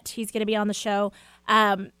 Brett, he's going to be on the show,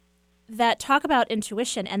 that talk about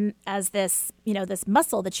intuition and as this, this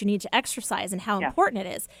muscle that you need to exercise and how important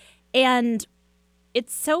it is. And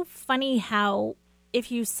it's so funny how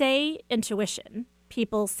if you say intuition,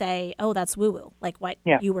 people say, oh, that's woo-woo, like what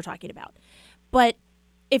you were talking about. But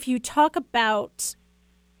if you talk about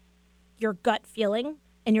your gut feeling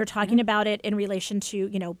and you're talking about it in relation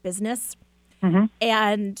to, business,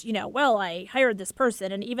 and, well, I hired this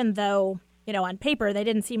person, and even though, on paper they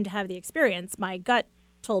didn't seem to have the experience, my gut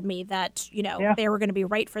told me that, they were going to be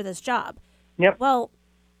right for this job. Yep. Well,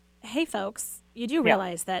 hey, folks, you do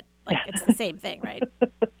realize that, like, it's the same thing, right?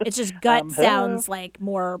 It's just gut sounds like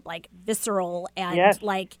more like visceral and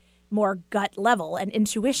like more gut level. And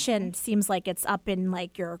intuition seems like it's up in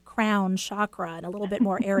like your crown chakra and a little bit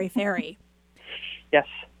more airy-fairy. Yes.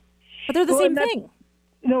 But they're the same thing.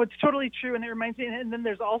 No, it's totally true. And it reminds me, and then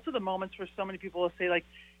there's also the moments where so many people will say, like,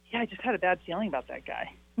 yeah, I just had a bad feeling about that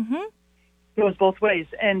guy. goes both ways,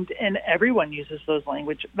 and everyone uses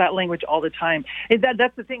that language all the time.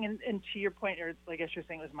 That's the thing. And to your point, or I guess you're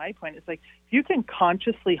saying it was my point, it's like if you can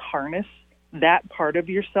consciously harness that part of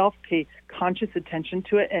yourself, pay conscious attention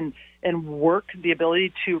to it, and work the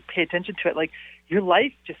ability to pay attention to it, like your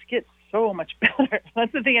life just gets so much better.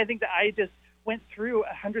 That's the thing I think that I just went through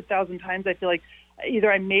 100,000 times. I feel like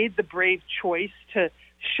either I made the brave choice to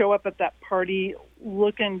show up at that party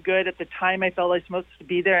looking good at the time I felt like I was supposed to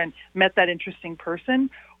be there and met that interesting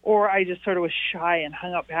person, or I just sort of was shy and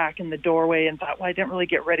hung out back in the doorway and thought, well, I didn't really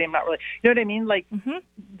get ready. I'm not really, you know what I mean? Like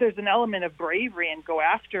there's an element of bravery and go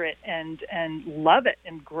after it and love it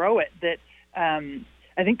and grow it that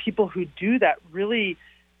I think people who do that really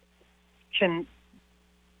can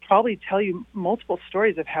probably tell you multiple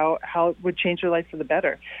stories of how it would change your life for the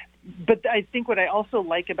better. But I think what I also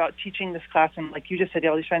like about teaching this class, and like you just said,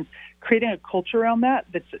 all these friends, creating a culture around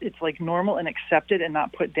it's like normal and accepted and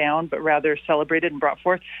not put down, but rather celebrated and brought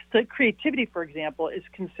forth. So like creativity, for example, is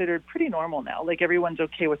considered pretty normal now. Like everyone's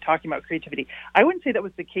okay with talking about creativity. I wouldn't say that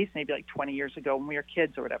was the case maybe like 20 years ago when we were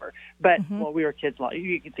kids or whatever. But, well, we were kids,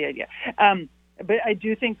 you get the idea. But I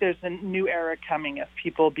do think there's a new era coming of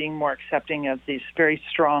people being more accepting of these very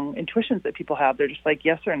strong intuitions that people have. They're just like,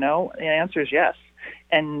 yes or no. The answer is yes.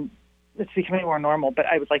 And it's becoming more normal, but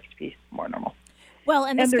I would like it to be more normal. Well,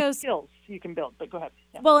 and there's skills you can build, but go ahead.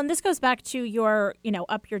 Yeah. Well, and this goes back to your,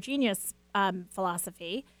 Up Your Genius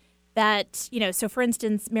philosophy that, so for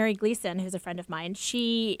instance, Mary Gleason, who's a friend of mine,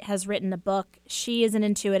 she has written a book. She is an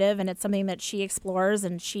intuitive, and it's something that she explores,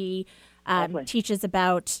 and she teaches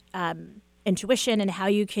about intuition and how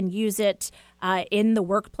you can use it in the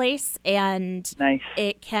workplace, and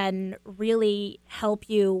it can really help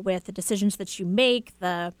you with the decisions that you make,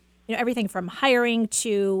 everything from hiring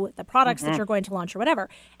to the products that you're going to launch or whatever.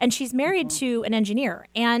 And she's married to an engineer,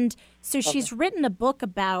 and so she's written a book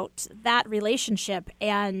about that relationship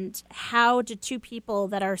and how do two people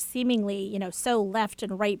that are seemingly so left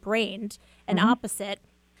and right brained and opposite,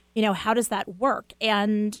 how does that work?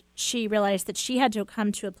 And she realized that she had to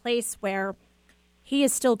come to a place where he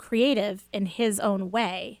is still creative in his own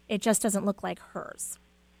way. It just doesn't look like hers.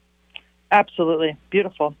 Absolutely.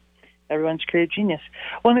 Beautiful. Everyone's creative genius.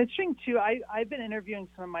 Well, and it's interesting, too, I've been interviewing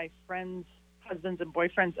some of my friends' husbands and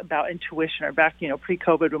boyfriends about intuition, or back,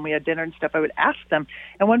 pre-COVID when we had dinner and stuff, I would ask them.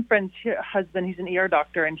 And one friend's husband, he's an ER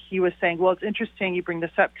doctor, and he was saying, well, it's interesting you bring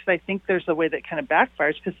this up because I think there's a way that kind of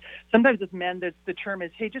backfires, because sometimes with men, the term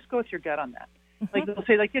is, hey, just go with your gut on that. Like they'll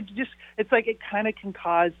say, like it's like it kind of can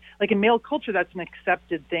cause, like in male culture, that's an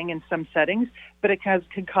accepted thing in some settings, but it can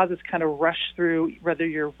cause us kind of rush through whether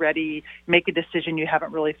you're ready, make a decision you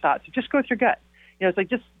haven't really thought. So just go with your gut. It's like,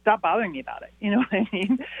 just stop bothering me about it. You know what I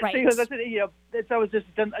mean? Right. So that's it, it's always just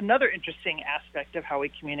another interesting aspect of how we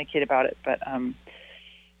communicate about it. But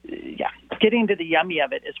getting to the yummy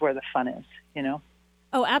of it is where the fun is.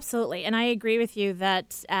 Oh, absolutely, and I agree with you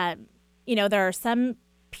that there are some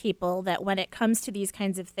people that when it comes to these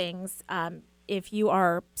kinds of things, if you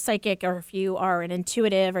are psychic or if you are an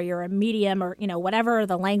intuitive or you're a medium or, whatever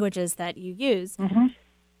the languages that you use,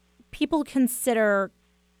 people can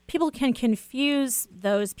confuse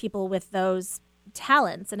those people with those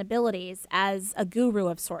talents and abilities as a guru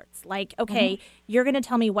of sorts. Like, okay, you're going to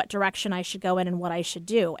tell me what direction I should go in and what I should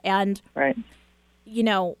do. And,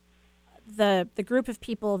 the group of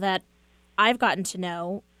people that I've gotten to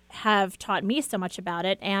know have taught me so much about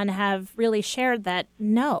it and have really shared that,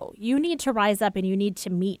 no, you need to rise up and you need to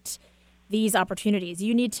meet these opportunities.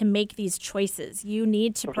 You need to make these choices. You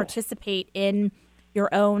need to participate in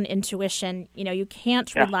your own intuition. You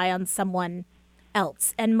can't rely on someone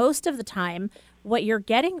else. And most of the time, what you're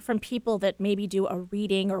getting from people that maybe do a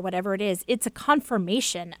reading or whatever it is, it's a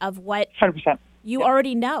confirmation of what 100%. You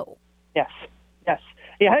already know. Yes.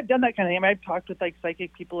 Yeah, I've done that kind of thing. I've talked with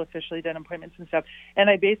psychic people, officially done appointments and stuff, and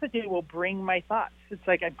I basically will bring my thoughts. It's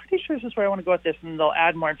like, I'm pretty sure this is where I want to go with this, and they'll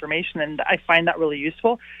add more information, and I find that really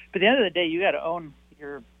useful. But at the end of the day, you got to own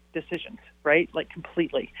your decisions, right? Like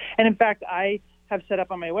completely. And in fact, I have set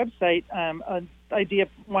up on my website an idea of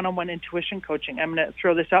one-on-one intuition coaching. I'm going to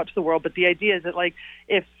throw this out to the world, but the idea is that, like,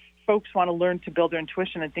 if folks want to learn to build their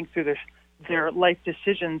intuition and think through their life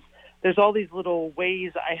decisions, there's all these little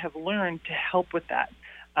ways I have learned to help with that.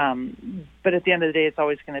 But at the end of the day, it's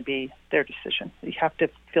always going to be their decision. You have to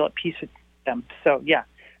feel at peace with them. So, yeah,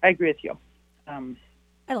 I agree with you.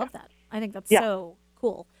 I love that. I think that's so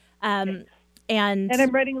cool. And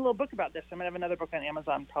I'm writing a little book about this. I'm going to have another book on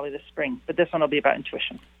Amazon probably this spring, but this one will be about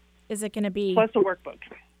intuition. Is it going to be... Plus a workbook.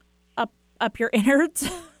 Up your innards?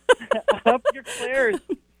 Up your clairs.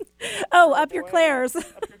 Oh, up your clairs. Up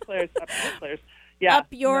your clairs. Yeah. Up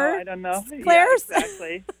your I don't know. clairs? Yeah,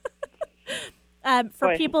 exactly.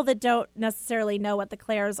 For people that don't necessarily know what the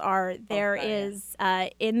clairs are, there is,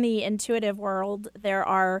 in the intuitive world, there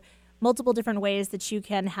are multiple different ways that you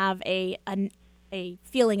can have a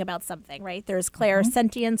feeling about something, right? There's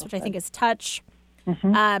clairsentience, which I think is touch.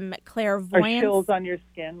 Clairvoyance. Or chills on your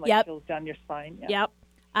skin, like chills down your spine. Yeah.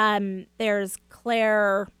 Yep. There's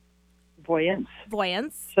clairvoyance.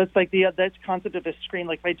 So it's like that concept of a screen.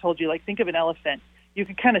 Like if I told you, like think of an elephant. You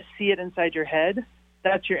can kind of see it inside your head.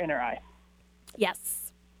 That's your inner eye.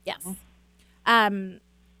 Yes. And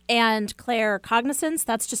claircognizance,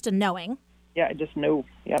 that's just a knowing. Yeah, I just know.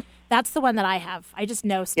 Yep. That's the one that I have. I just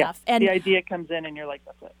know stuff. Yeah. And the idea comes in and you're like,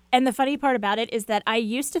 that's it. And the funny part about it is that I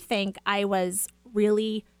used to think I was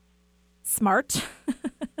really smart.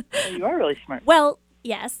 Well, you are really smart. Well,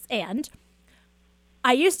 yes, and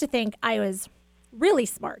I used to think I was really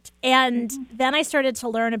smart. And then I started to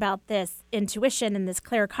learn about this intuition and this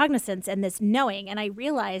claircognizance and this knowing. And I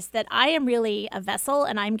realized that I am really a vessel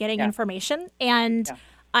and I'm getting information. And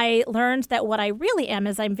I learned that what I really am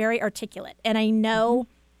is I'm very articulate. And I know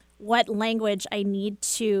what language I need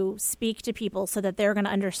to speak to people so that they're going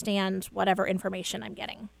to understand whatever information I'm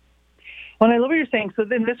getting. Well, I love what you're saying. So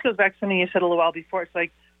then this goes back to something you said a little while before. It's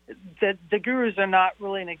like the gurus are not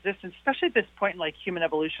really in existence, especially at this point in like human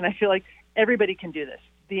evolution. I feel like everybody can do this,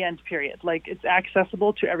 the end period. Like it's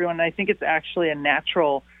accessible to everyone. And I think it's actually a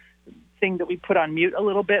natural thing that we put on mute a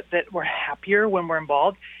little bit, that we're happier when we're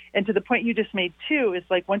involved. And to the point you just made too, is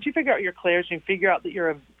like once you figure out your clairs, you figure out that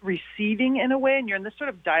you're receiving in a way, and you're in this sort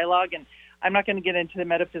of dialogue. And I'm not going to get into the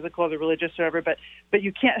metaphysical or the religious or whatever, but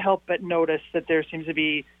you can't help but notice that there seems to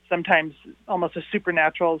be sometimes almost a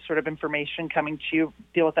supernatural sort of information coming to you.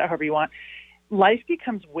 Deal with that however you want. Life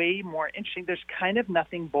becomes way more interesting. There's kind of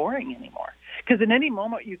nothing boring anymore, because in any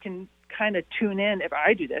moment you can kind of tune in. If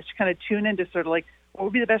I do this, kind of tune in to sort of like, what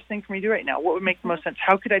would be the best thing for me to do right now? What would make the most sense?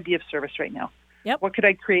 How could I be of service right now? Yep. What could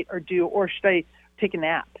I create or do, or should I take a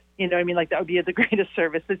nap? You know what I mean? Like that would be the greatest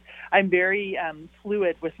service. I'm very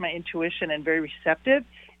fluid with my intuition and very receptive,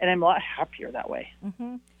 and I'm a lot happier that way.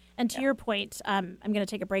 Mm-hmm. And to your point, I'm going to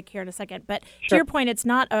take a break here in a second, but to your point, it's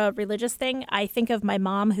not a religious thing. I think of my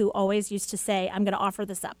mom, who always used to say, I'm going to offer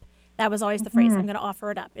this up. That was always the phrase, I'm going to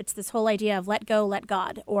offer it up. It's this whole idea of let go, let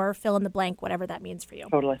God, or fill in the blank, whatever that means for you.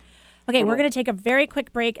 Totally. Okay, we're going to take a very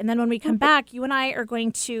quick break, and then when we come back, you and I are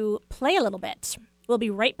going to play a little bit. We'll be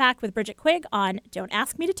right back with Bridget Quigg on Don't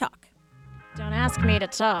Ask Me to Talk. Don't ask me to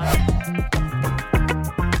talk.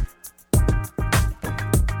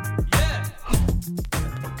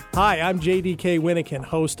 Hi, I'm JDK Winnikin,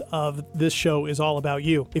 host of This Show Is All About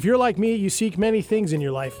You. If you're like me, you seek many things in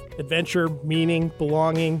your life: adventure, meaning,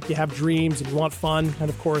 belonging, you have dreams and you want fun, and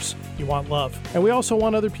of course, you want love. And we also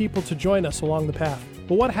want other people to join us along the path.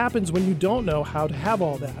 But what happens when you don't know how to have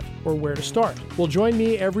all that, or where to start? Well, join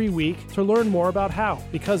me every week to learn more about how,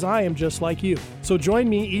 because I am just like you. So join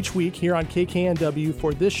me each week here on KKNW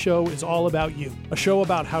for This Show Is All About You, a show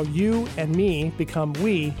about how you and me become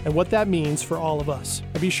we and what that means for all of us.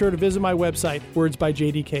 And be sure to visit my website,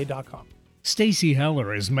 wordsbyjdk.com. Stacey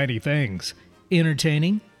Heller is many things,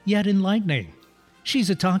 entertaining yet enlightening. She's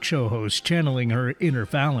a talk show host channeling her inner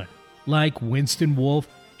Fallon. Like Winston Wolfe,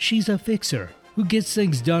 she's a fixer who gets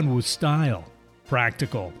things done with style.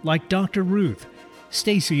 Practical, like Dr. Ruth.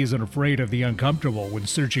 Stacey isn't afraid of the uncomfortable when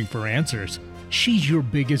searching for answers. She's your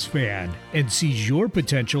biggest fan and sees your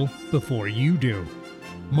potential before you do.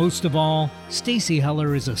 Most of all, Stacey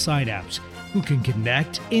Heller is a synapse who can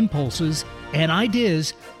connect impulses and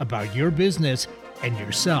ideas about your business and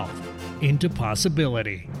yourself into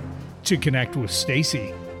possibility. To connect with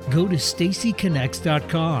Stacey, go to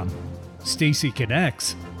StaceyConnects.com. Stacey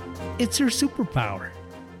Connects. It's her superpower.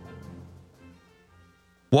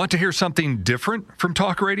 Want to hear something different from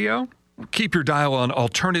talk radio? Keep your dial on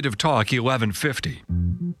Alternative Talk 1150.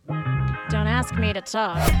 Don't ask me to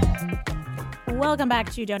talk. Welcome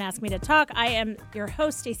back to Don't Ask Me to Talk. I am your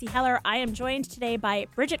host, Stacey Heller. I am joined today by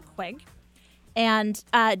Bridget Quigg. And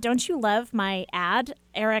don't you love my ad?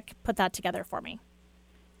 Eric put that together for me.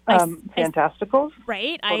 Fantasticals.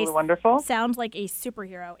 Right. Totally wonderful. Sound like a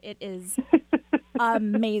superhero. It is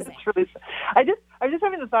amazing. I was just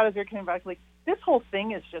having the thought as you're coming back, like, this whole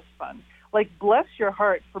thing is just fun. Like, bless your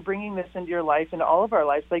heart for bringing this into your life, into all of our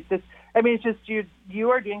lives. Like this, I mean, it's just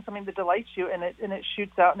you are doing something that delights you, and it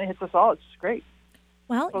shoots out and it hits us all. It's just great.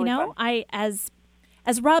 Well, totally fun. I as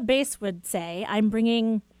Rob Bass would say, I'm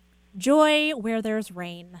bringing joy where there's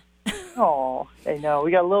rain. Oh, I know.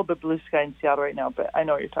 We got a little bit blue sky in Seattle right now, but I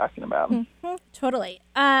know what you're talking about. Mm-hmm, totally.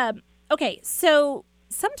 Okay, so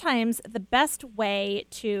sometimes the best way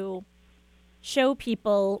to show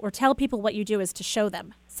people or tell people what you do is to show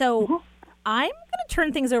them. So I'm going to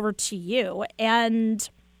turn things over to you, and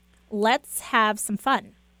let's have some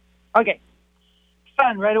fun. Okay.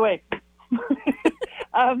 Fun right away.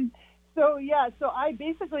 So I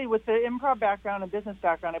basically, with the improv background and business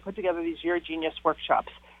background, I put together these Your Genius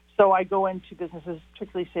workshops. So I go into businesses,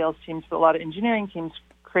 particularly sales teams, but a lot of engineering teams,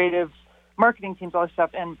 creative marketing teams, all this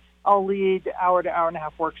stuff, and I'll lead hour to hour and a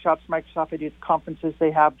half workshops. Microsoft, I do conferences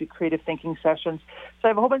they have, do creative thinking sessions. So I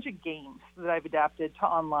have a whole bunch of games that I've adapted to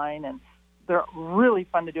online, and they're really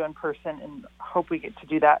fun to do in person, and hope we get to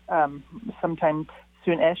do that sometime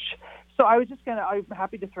soon-ish. So I'm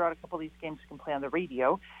happy to throw out a couple of these games you can play on the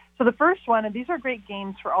radio. So the first one, and these are great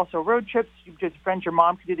games for also road trips. You just friends, your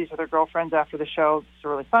mom could do these with her girlfriends after the show. It's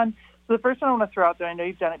really fun. So the first one I want to throw out there, I know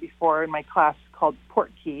you've done it before in my class called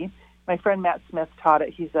Port Key. My friend Matt Smith taught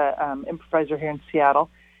it. He's a improviser here in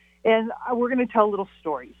Seattle. And we're going to tell little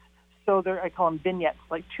stories. So I call them vignettes,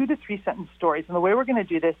 like 2 to 3 sentence stories. And the way we're going to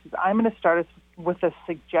do this is I'm going to start us with a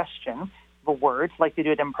suggestion of a word, like they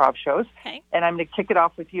do at improv shows. Okay. And I'm going to kick it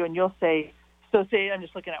off with you, and you'll say, I'm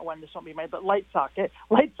just looking at one, this won't be mine, but light socket.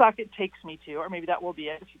 Light socket takes me to, or maybe that will be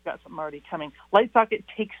it if you've got something already coming. Light socket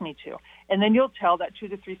takes me to. And then you'll tell that 2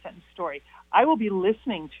 to 3 sentence story. I will be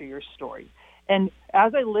listening to your story. And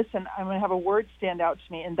as I listen, I'm going to have a word stand out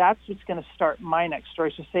to me, and that's what's going to start my next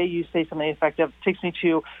story. So say you say something effective, takes me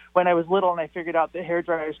to when I was little and I figured out that hair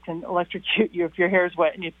dryers can electrocute you if your hair is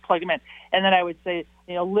wet and you plug them in. And then I would say,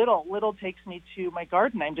 little takes me to my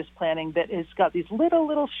garden I'm just planting that has got these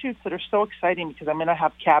little shoots that are so exciting because I'm going to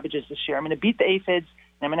have cabbages this year. I'm going to beat the aphids,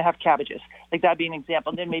 and I'm going to have cabbages. Like that'd be an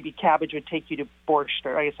example. And then maybe cabbage would take you to borscht,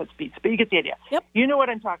 or I guess that's beets. But you get the idea. Yep. You know what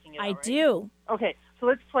I'm talking about, I right? do. Okay. So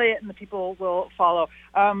let's play it, and the people will follow.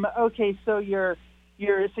 Okay, so your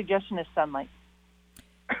suggestion is sunlight.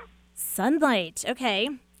 Sunlight. Okay.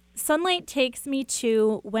 Sunlight takes me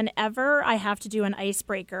to whenever I have to do an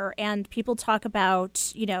icebreaker, and people talk about,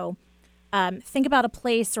 think about a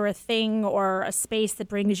place or a thing or a space that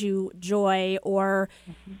brings you joy, or,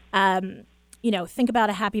 think about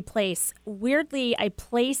a happy place. Weirdly, I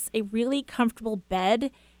place a really comfortable bed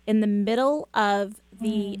in the middle of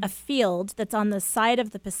a field that's on the side of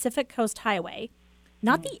the Pacific Coast Highway,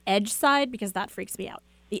 not the edge side because that freaks me out,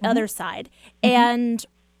 the other side. And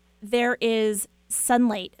there is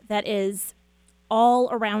sunlight that is all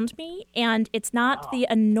around me, and it's not the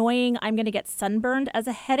annoying I'm going to get sunburned as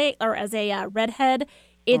a headache or as a redhead.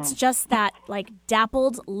 It's just that like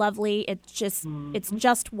dappled, lovely. It's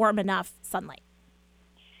just warm enough sunlight.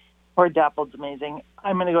 Or dappled's amazing.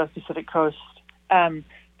 I'm going to go with Pacific Coast.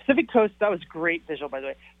 Pacific Coast, that was great visual, by the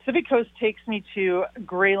way. Pacific Coast takes me to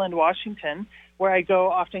Grayland, Washington, where I go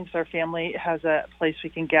often because our family has a place we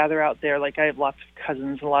can gather out there. Like I have lots of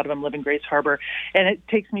cousins, a lot of them live in Grace Harbor. And it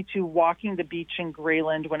takes me to walking the beach in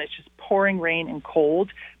Grayland when it's just pouring rain and cold.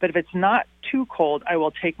 But if it's not too cold, I will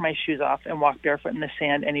take my shoes off and walk barefoot in the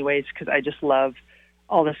sand anyways because I just love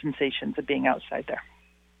all the sensations of being outside there.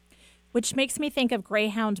 Which makes me think of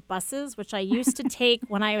Greyhound buses, which I used to take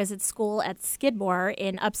when I was at school at Skidmore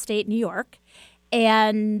in upstate New York.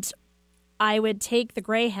 And I would take the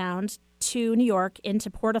Greyhound to New York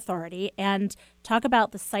into Port Authority and talk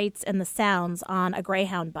about the sights and the sounds on a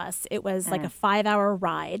Greyhound bus. It was like a 5-hour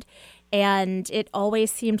ride, and it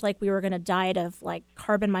always seemed like we were going to die of like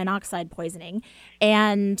carbon monoxide poisoning.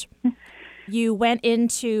 And you went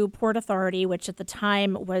into Port Authority, which at the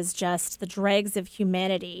time was just the dregs of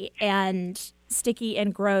humanity and sticky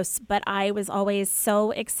and gross. But I was always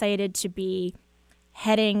so excited to be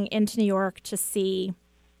heading into New York to see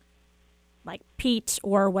like Pete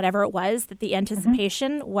or whatever it was, that the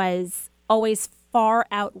anticipation was always far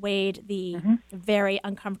outweighed the very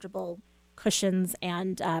uncomfortable cushions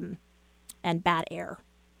and bad air.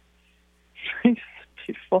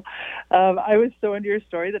 Beautiful. I was so into your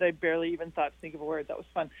story that I barely even thought to think of a word. That was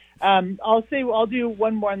fun. I'll do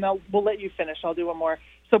one more, and we'll let you finish. I'll do one more.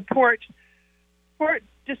 So Port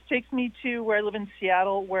just takes me to where I live in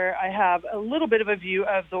Seattle, where I have a little bit of a view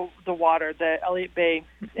of the water, the Elliott Bay,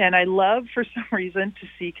 and I love for some reason to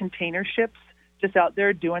see container ships just out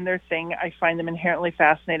there doing their thing. I find them inherently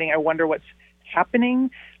fascinating. I wonder what's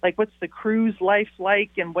happening, like what's the cruise life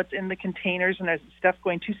like and what's in the containers, and there's stuff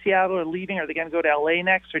going to Seattle or leaving, or are they going to go to LA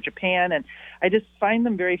next or Japan? And I just find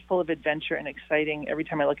them very full of adventure and exciting every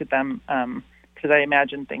time I look at them because I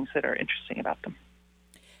imagine things that are interesting about them.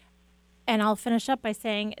 And I'll finish up by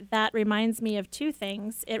saying that reminds me of two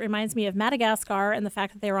things. It reminds me of Madagascar and the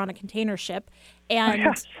fact that they were on a container ship.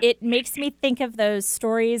 And it makes me think of those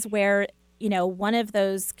stories where, one of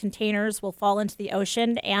those containers will fall into the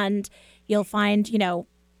ocean and you'll find,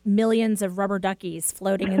 millions of rubber duckies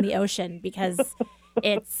floating in the ocean because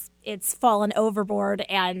it's fallen overboard,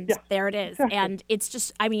 and there it is. Exactly. And it's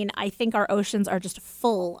just, I mean, I think our oceans are just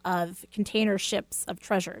full of container ships of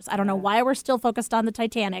treasures. I don't know why we're still focused on the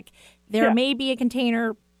Titanic. There may be a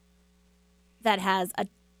container that has a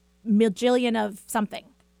majillion of something.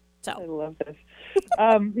 I So love this.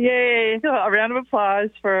 Yay. A round of applause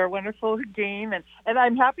for our wonderful game. And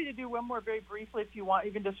I'm happy to do one more very briefly if you want,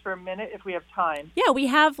 even just for a minute if we have time. yeah, we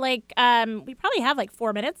have we probably have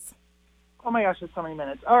 4 minutes. Oh my gosh, there's so many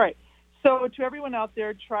minutes. All right. So to everyone out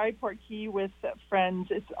there, try Port Key with friends.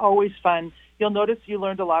 It's always fun. You'll notice you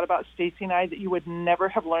learned a lot about Stacy and I that you would never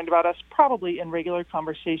have learned about us probably in regular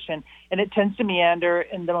conversation. And it tends to meander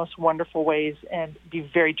in the most wonderful ways and be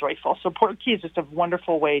very joyful. So Port Key is just a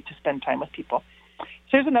wonderful way to spend time with people.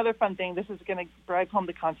 So here's another fun thing. This is going to drive home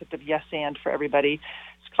the concept of yes and for everybody.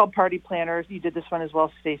 It's called Party Planners. You did this one as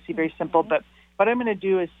well, Stacy. Very simple. But what I'm going to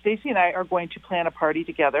do is Stacy and I are going to plan a party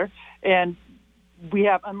together. And we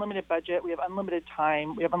have unlimited budget. We have unlimited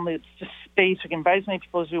time. We have unlimited space. We can invite as many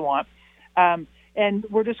people as we want. And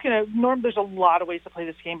we're just going to, there's a lot of ways to play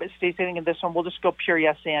this game, but Stacey, I think in this one, we'll just go pure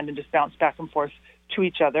yes and just bounce back and forth to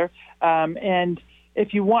each other. And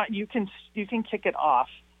if you want, you can kick it off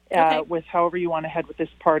with however you want to head with this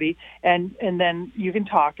party. And then you can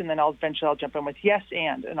talk, and then I'll jump in with yes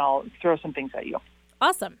and I'll throw some things at you.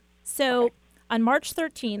 Awesome. So on March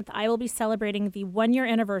 13th, I will be celebrating the 1-year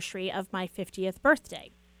anniversary of my 50th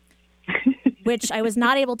birthday, which I was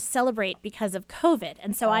not able to celebrate because of COVID.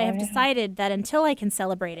 And so I have decided that until I can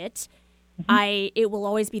celebrate it, it will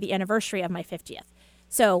always be the anniversary of my 50th.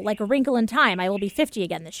 So like a wrinkle in time, I will be 50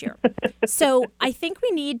 again this year. So I think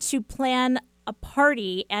we need to plan a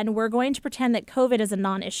party, and we're going to pretend that COVID is a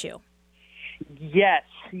non-issue. Yes.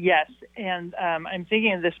 And I'm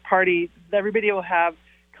thinking of this party, everybody will have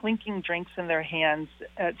clinking drinks in their hands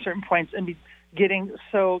at certain points and be getting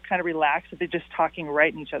so kind of relaxed that they're just talking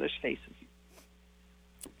right in each other's faces.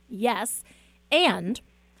 Yes. And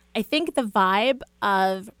I think the vibe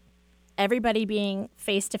of everybody being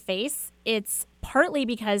face-to-face, it's partly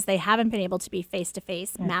because they haven't been able to be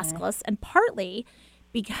face-to-face, maskless, and partly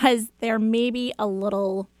because they're maybe a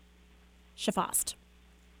little shafast.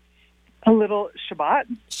 A little Shabbat?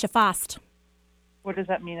 Shafast. What does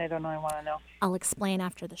that mean? I don't know. I want to know. I'll explain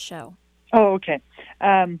after the show. Oh, okay.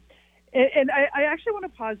 And I actually want to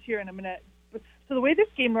pause here, and I'm going to... So the way this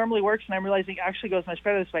game normally works, and I'm realizing it actually goes much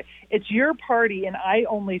better this way, it's your party, and I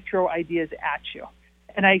only throw ideas at you.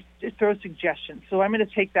 And I throw suggestions. So I'm going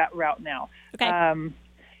to take that route now. Okay.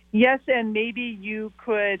 Yes, and maybe you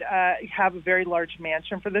could have a very large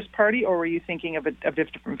mansion for this party, or were you thinking of a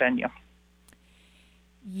different venue?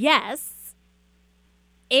 Yes.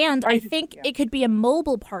 And I think it could be a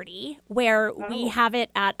mobile party where we have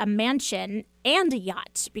it at a mansion and a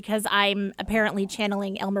yacht, because I'm apparently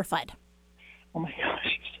channeling Elmer Fudd. Oh, my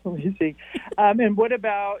gosh, you're so amazing. And what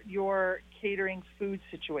about your catering food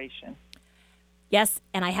situation? Yes,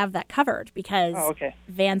 and I have that covered because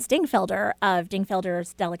Vance Dingfelder of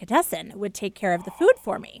Dingfelder's Delicatessen would take care of the food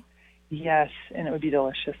for me. Yes, and it would be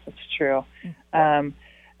delicious. That's true.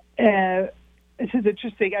 This is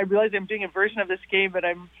interesting. I realize I'm doing a version of this game, but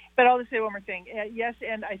I'll just say one more thing. Yes,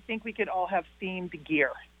 and I think we could all have themed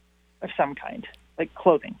gear of some kind, like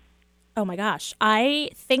clothing. Oh, my gosh. I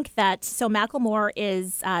think that, so Macklemore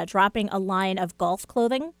is dropping a line of golf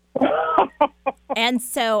clothing. And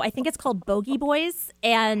so I think it's called Bogey Boys.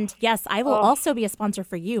 And yes, I will also be a sponsor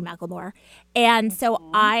for you, Macklemore. And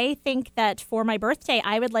so I think that for my birthday,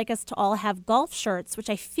 I would like us to all have golf shirts, which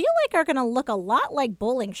I feel like are going to look a lot like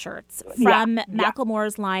bowling shirts from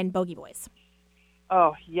Macklemore's line Bogey Boys.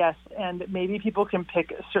 Oh, yes. And maybe people can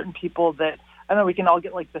pick certain people that, I don't know, we can all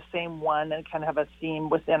get like the same one and kind of have a theme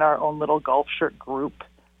within our own little golf shirt group.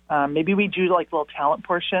 Maybe we do like a little talent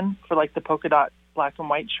portion for like the polka dot black and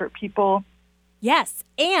white shirt people. Yes,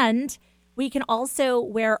 and we can also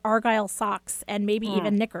wear Argyle socks and maybe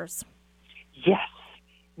even knickers.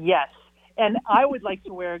 Yes. And I would like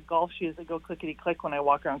to wear golf shoes that go clickety-click when I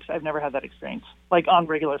walk around, because I've never had that experience, like on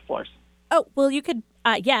regular floors. Oh, well, you could,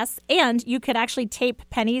 yes, and you could actually tape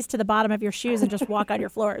pennies to the bottom of your shoes and just walk on your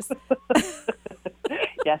floors.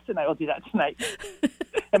 Yes, and I will do that tonight.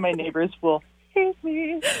 And my neighbors will hate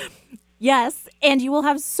me. Yes, and you will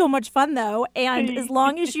have so much fun, though. And as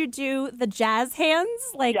long as you do the jazz hands,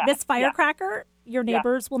 like this firecracker, your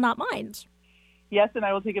neighbors will not mind. Yes, and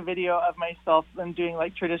I will take a video of myself and doing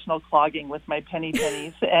like traditional clogging with my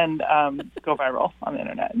pennies and go viral on the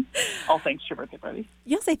internet. All thanks to your birthday party.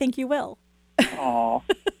 Yes, I think you will. Oh,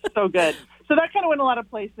 so good. So that kind of went a lot of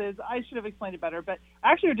places. I should have explained it better, but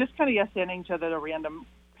actually we're just kind of yes-anding each other at a random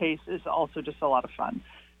pace is also just a lot of fun.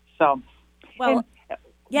 So, well,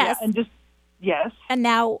 yes. And just Yes. And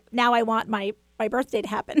now I want my birthday to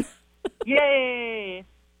happen. Yay!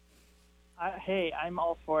 Hey, I'm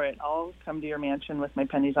all for it. I'll come to your mansion with my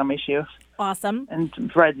pennies on my shoe. Awesome. And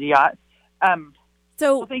ride the yacht.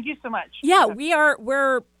 So thank you so much. Yeah,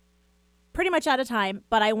 we're pretty much out of time,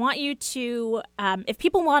 but I want you to, if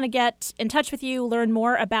people want to get in touch with you, learn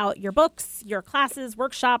more about your books, your classes,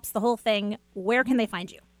 workshops, the whole thing, where can they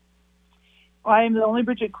find you? I am the only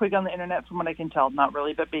Bridget Quigg on the internet from what I can tell. Not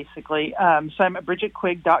really, but basically. So I'm at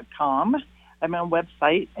BridgetQuigg.com. I'm on a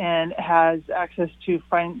website, and it has access to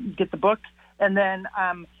get the book. And then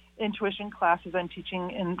intuition classes I'm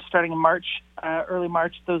teaching starting in March, early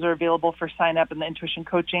March. Those are available for sign up in the intuition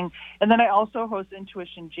coaching. And then I also host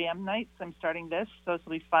intuition jam nights. I'm starting this, so this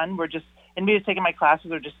will be fun. Anybody who's taking my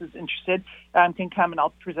classes or just is interested can come and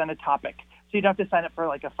I'll present a topic. So you don't have to sign up for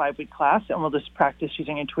like a 5-week class, and we'll just practice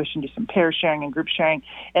using intuition, do some pair sharing and group sharing.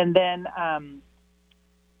 And then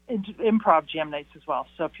improv jam nights as well.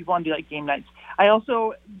 So if people want to do like game nights.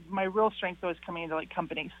 My real strength though is coming into like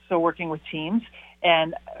companies, so working with teams,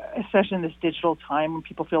 and especially in this digital time when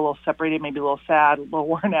people feel a little separated, maybe a little sad, a little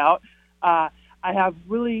worn out, I have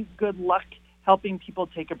really good luck helping people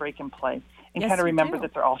take a break and play and kind of remember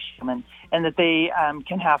that they're all human and that they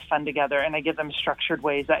can have fun together. And I give them structured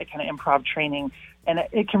ways, that kind of improv training, and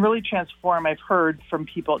it can really transform. I've heard from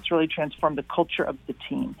people, it's really transformed the culture of the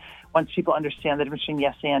team. Once people understand the difference between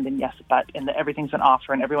yes and yes but, and that everything's an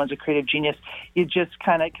offer and everyone's a creative genius, you just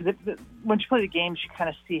kind of, because once you play the games, you kind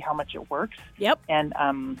of see how much it works. Yep. And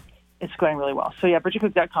it's going really well. So yeah,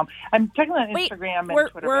 BridgetQuigg.com. I'm checking on Instagram and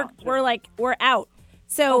Twitter. We're out.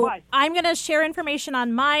 So I'm going to share information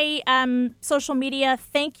on my social media.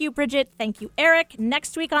 Thank you, Bridget. Thank you, Eric.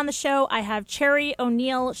 Next week on the show, I have Cherry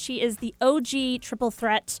O'Neill. She is the OG Triple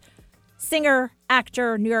Threat singer,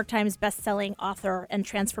 actor, New York Times bestselling author, and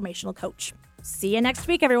transformational coach. See you next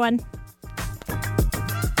week, everyone.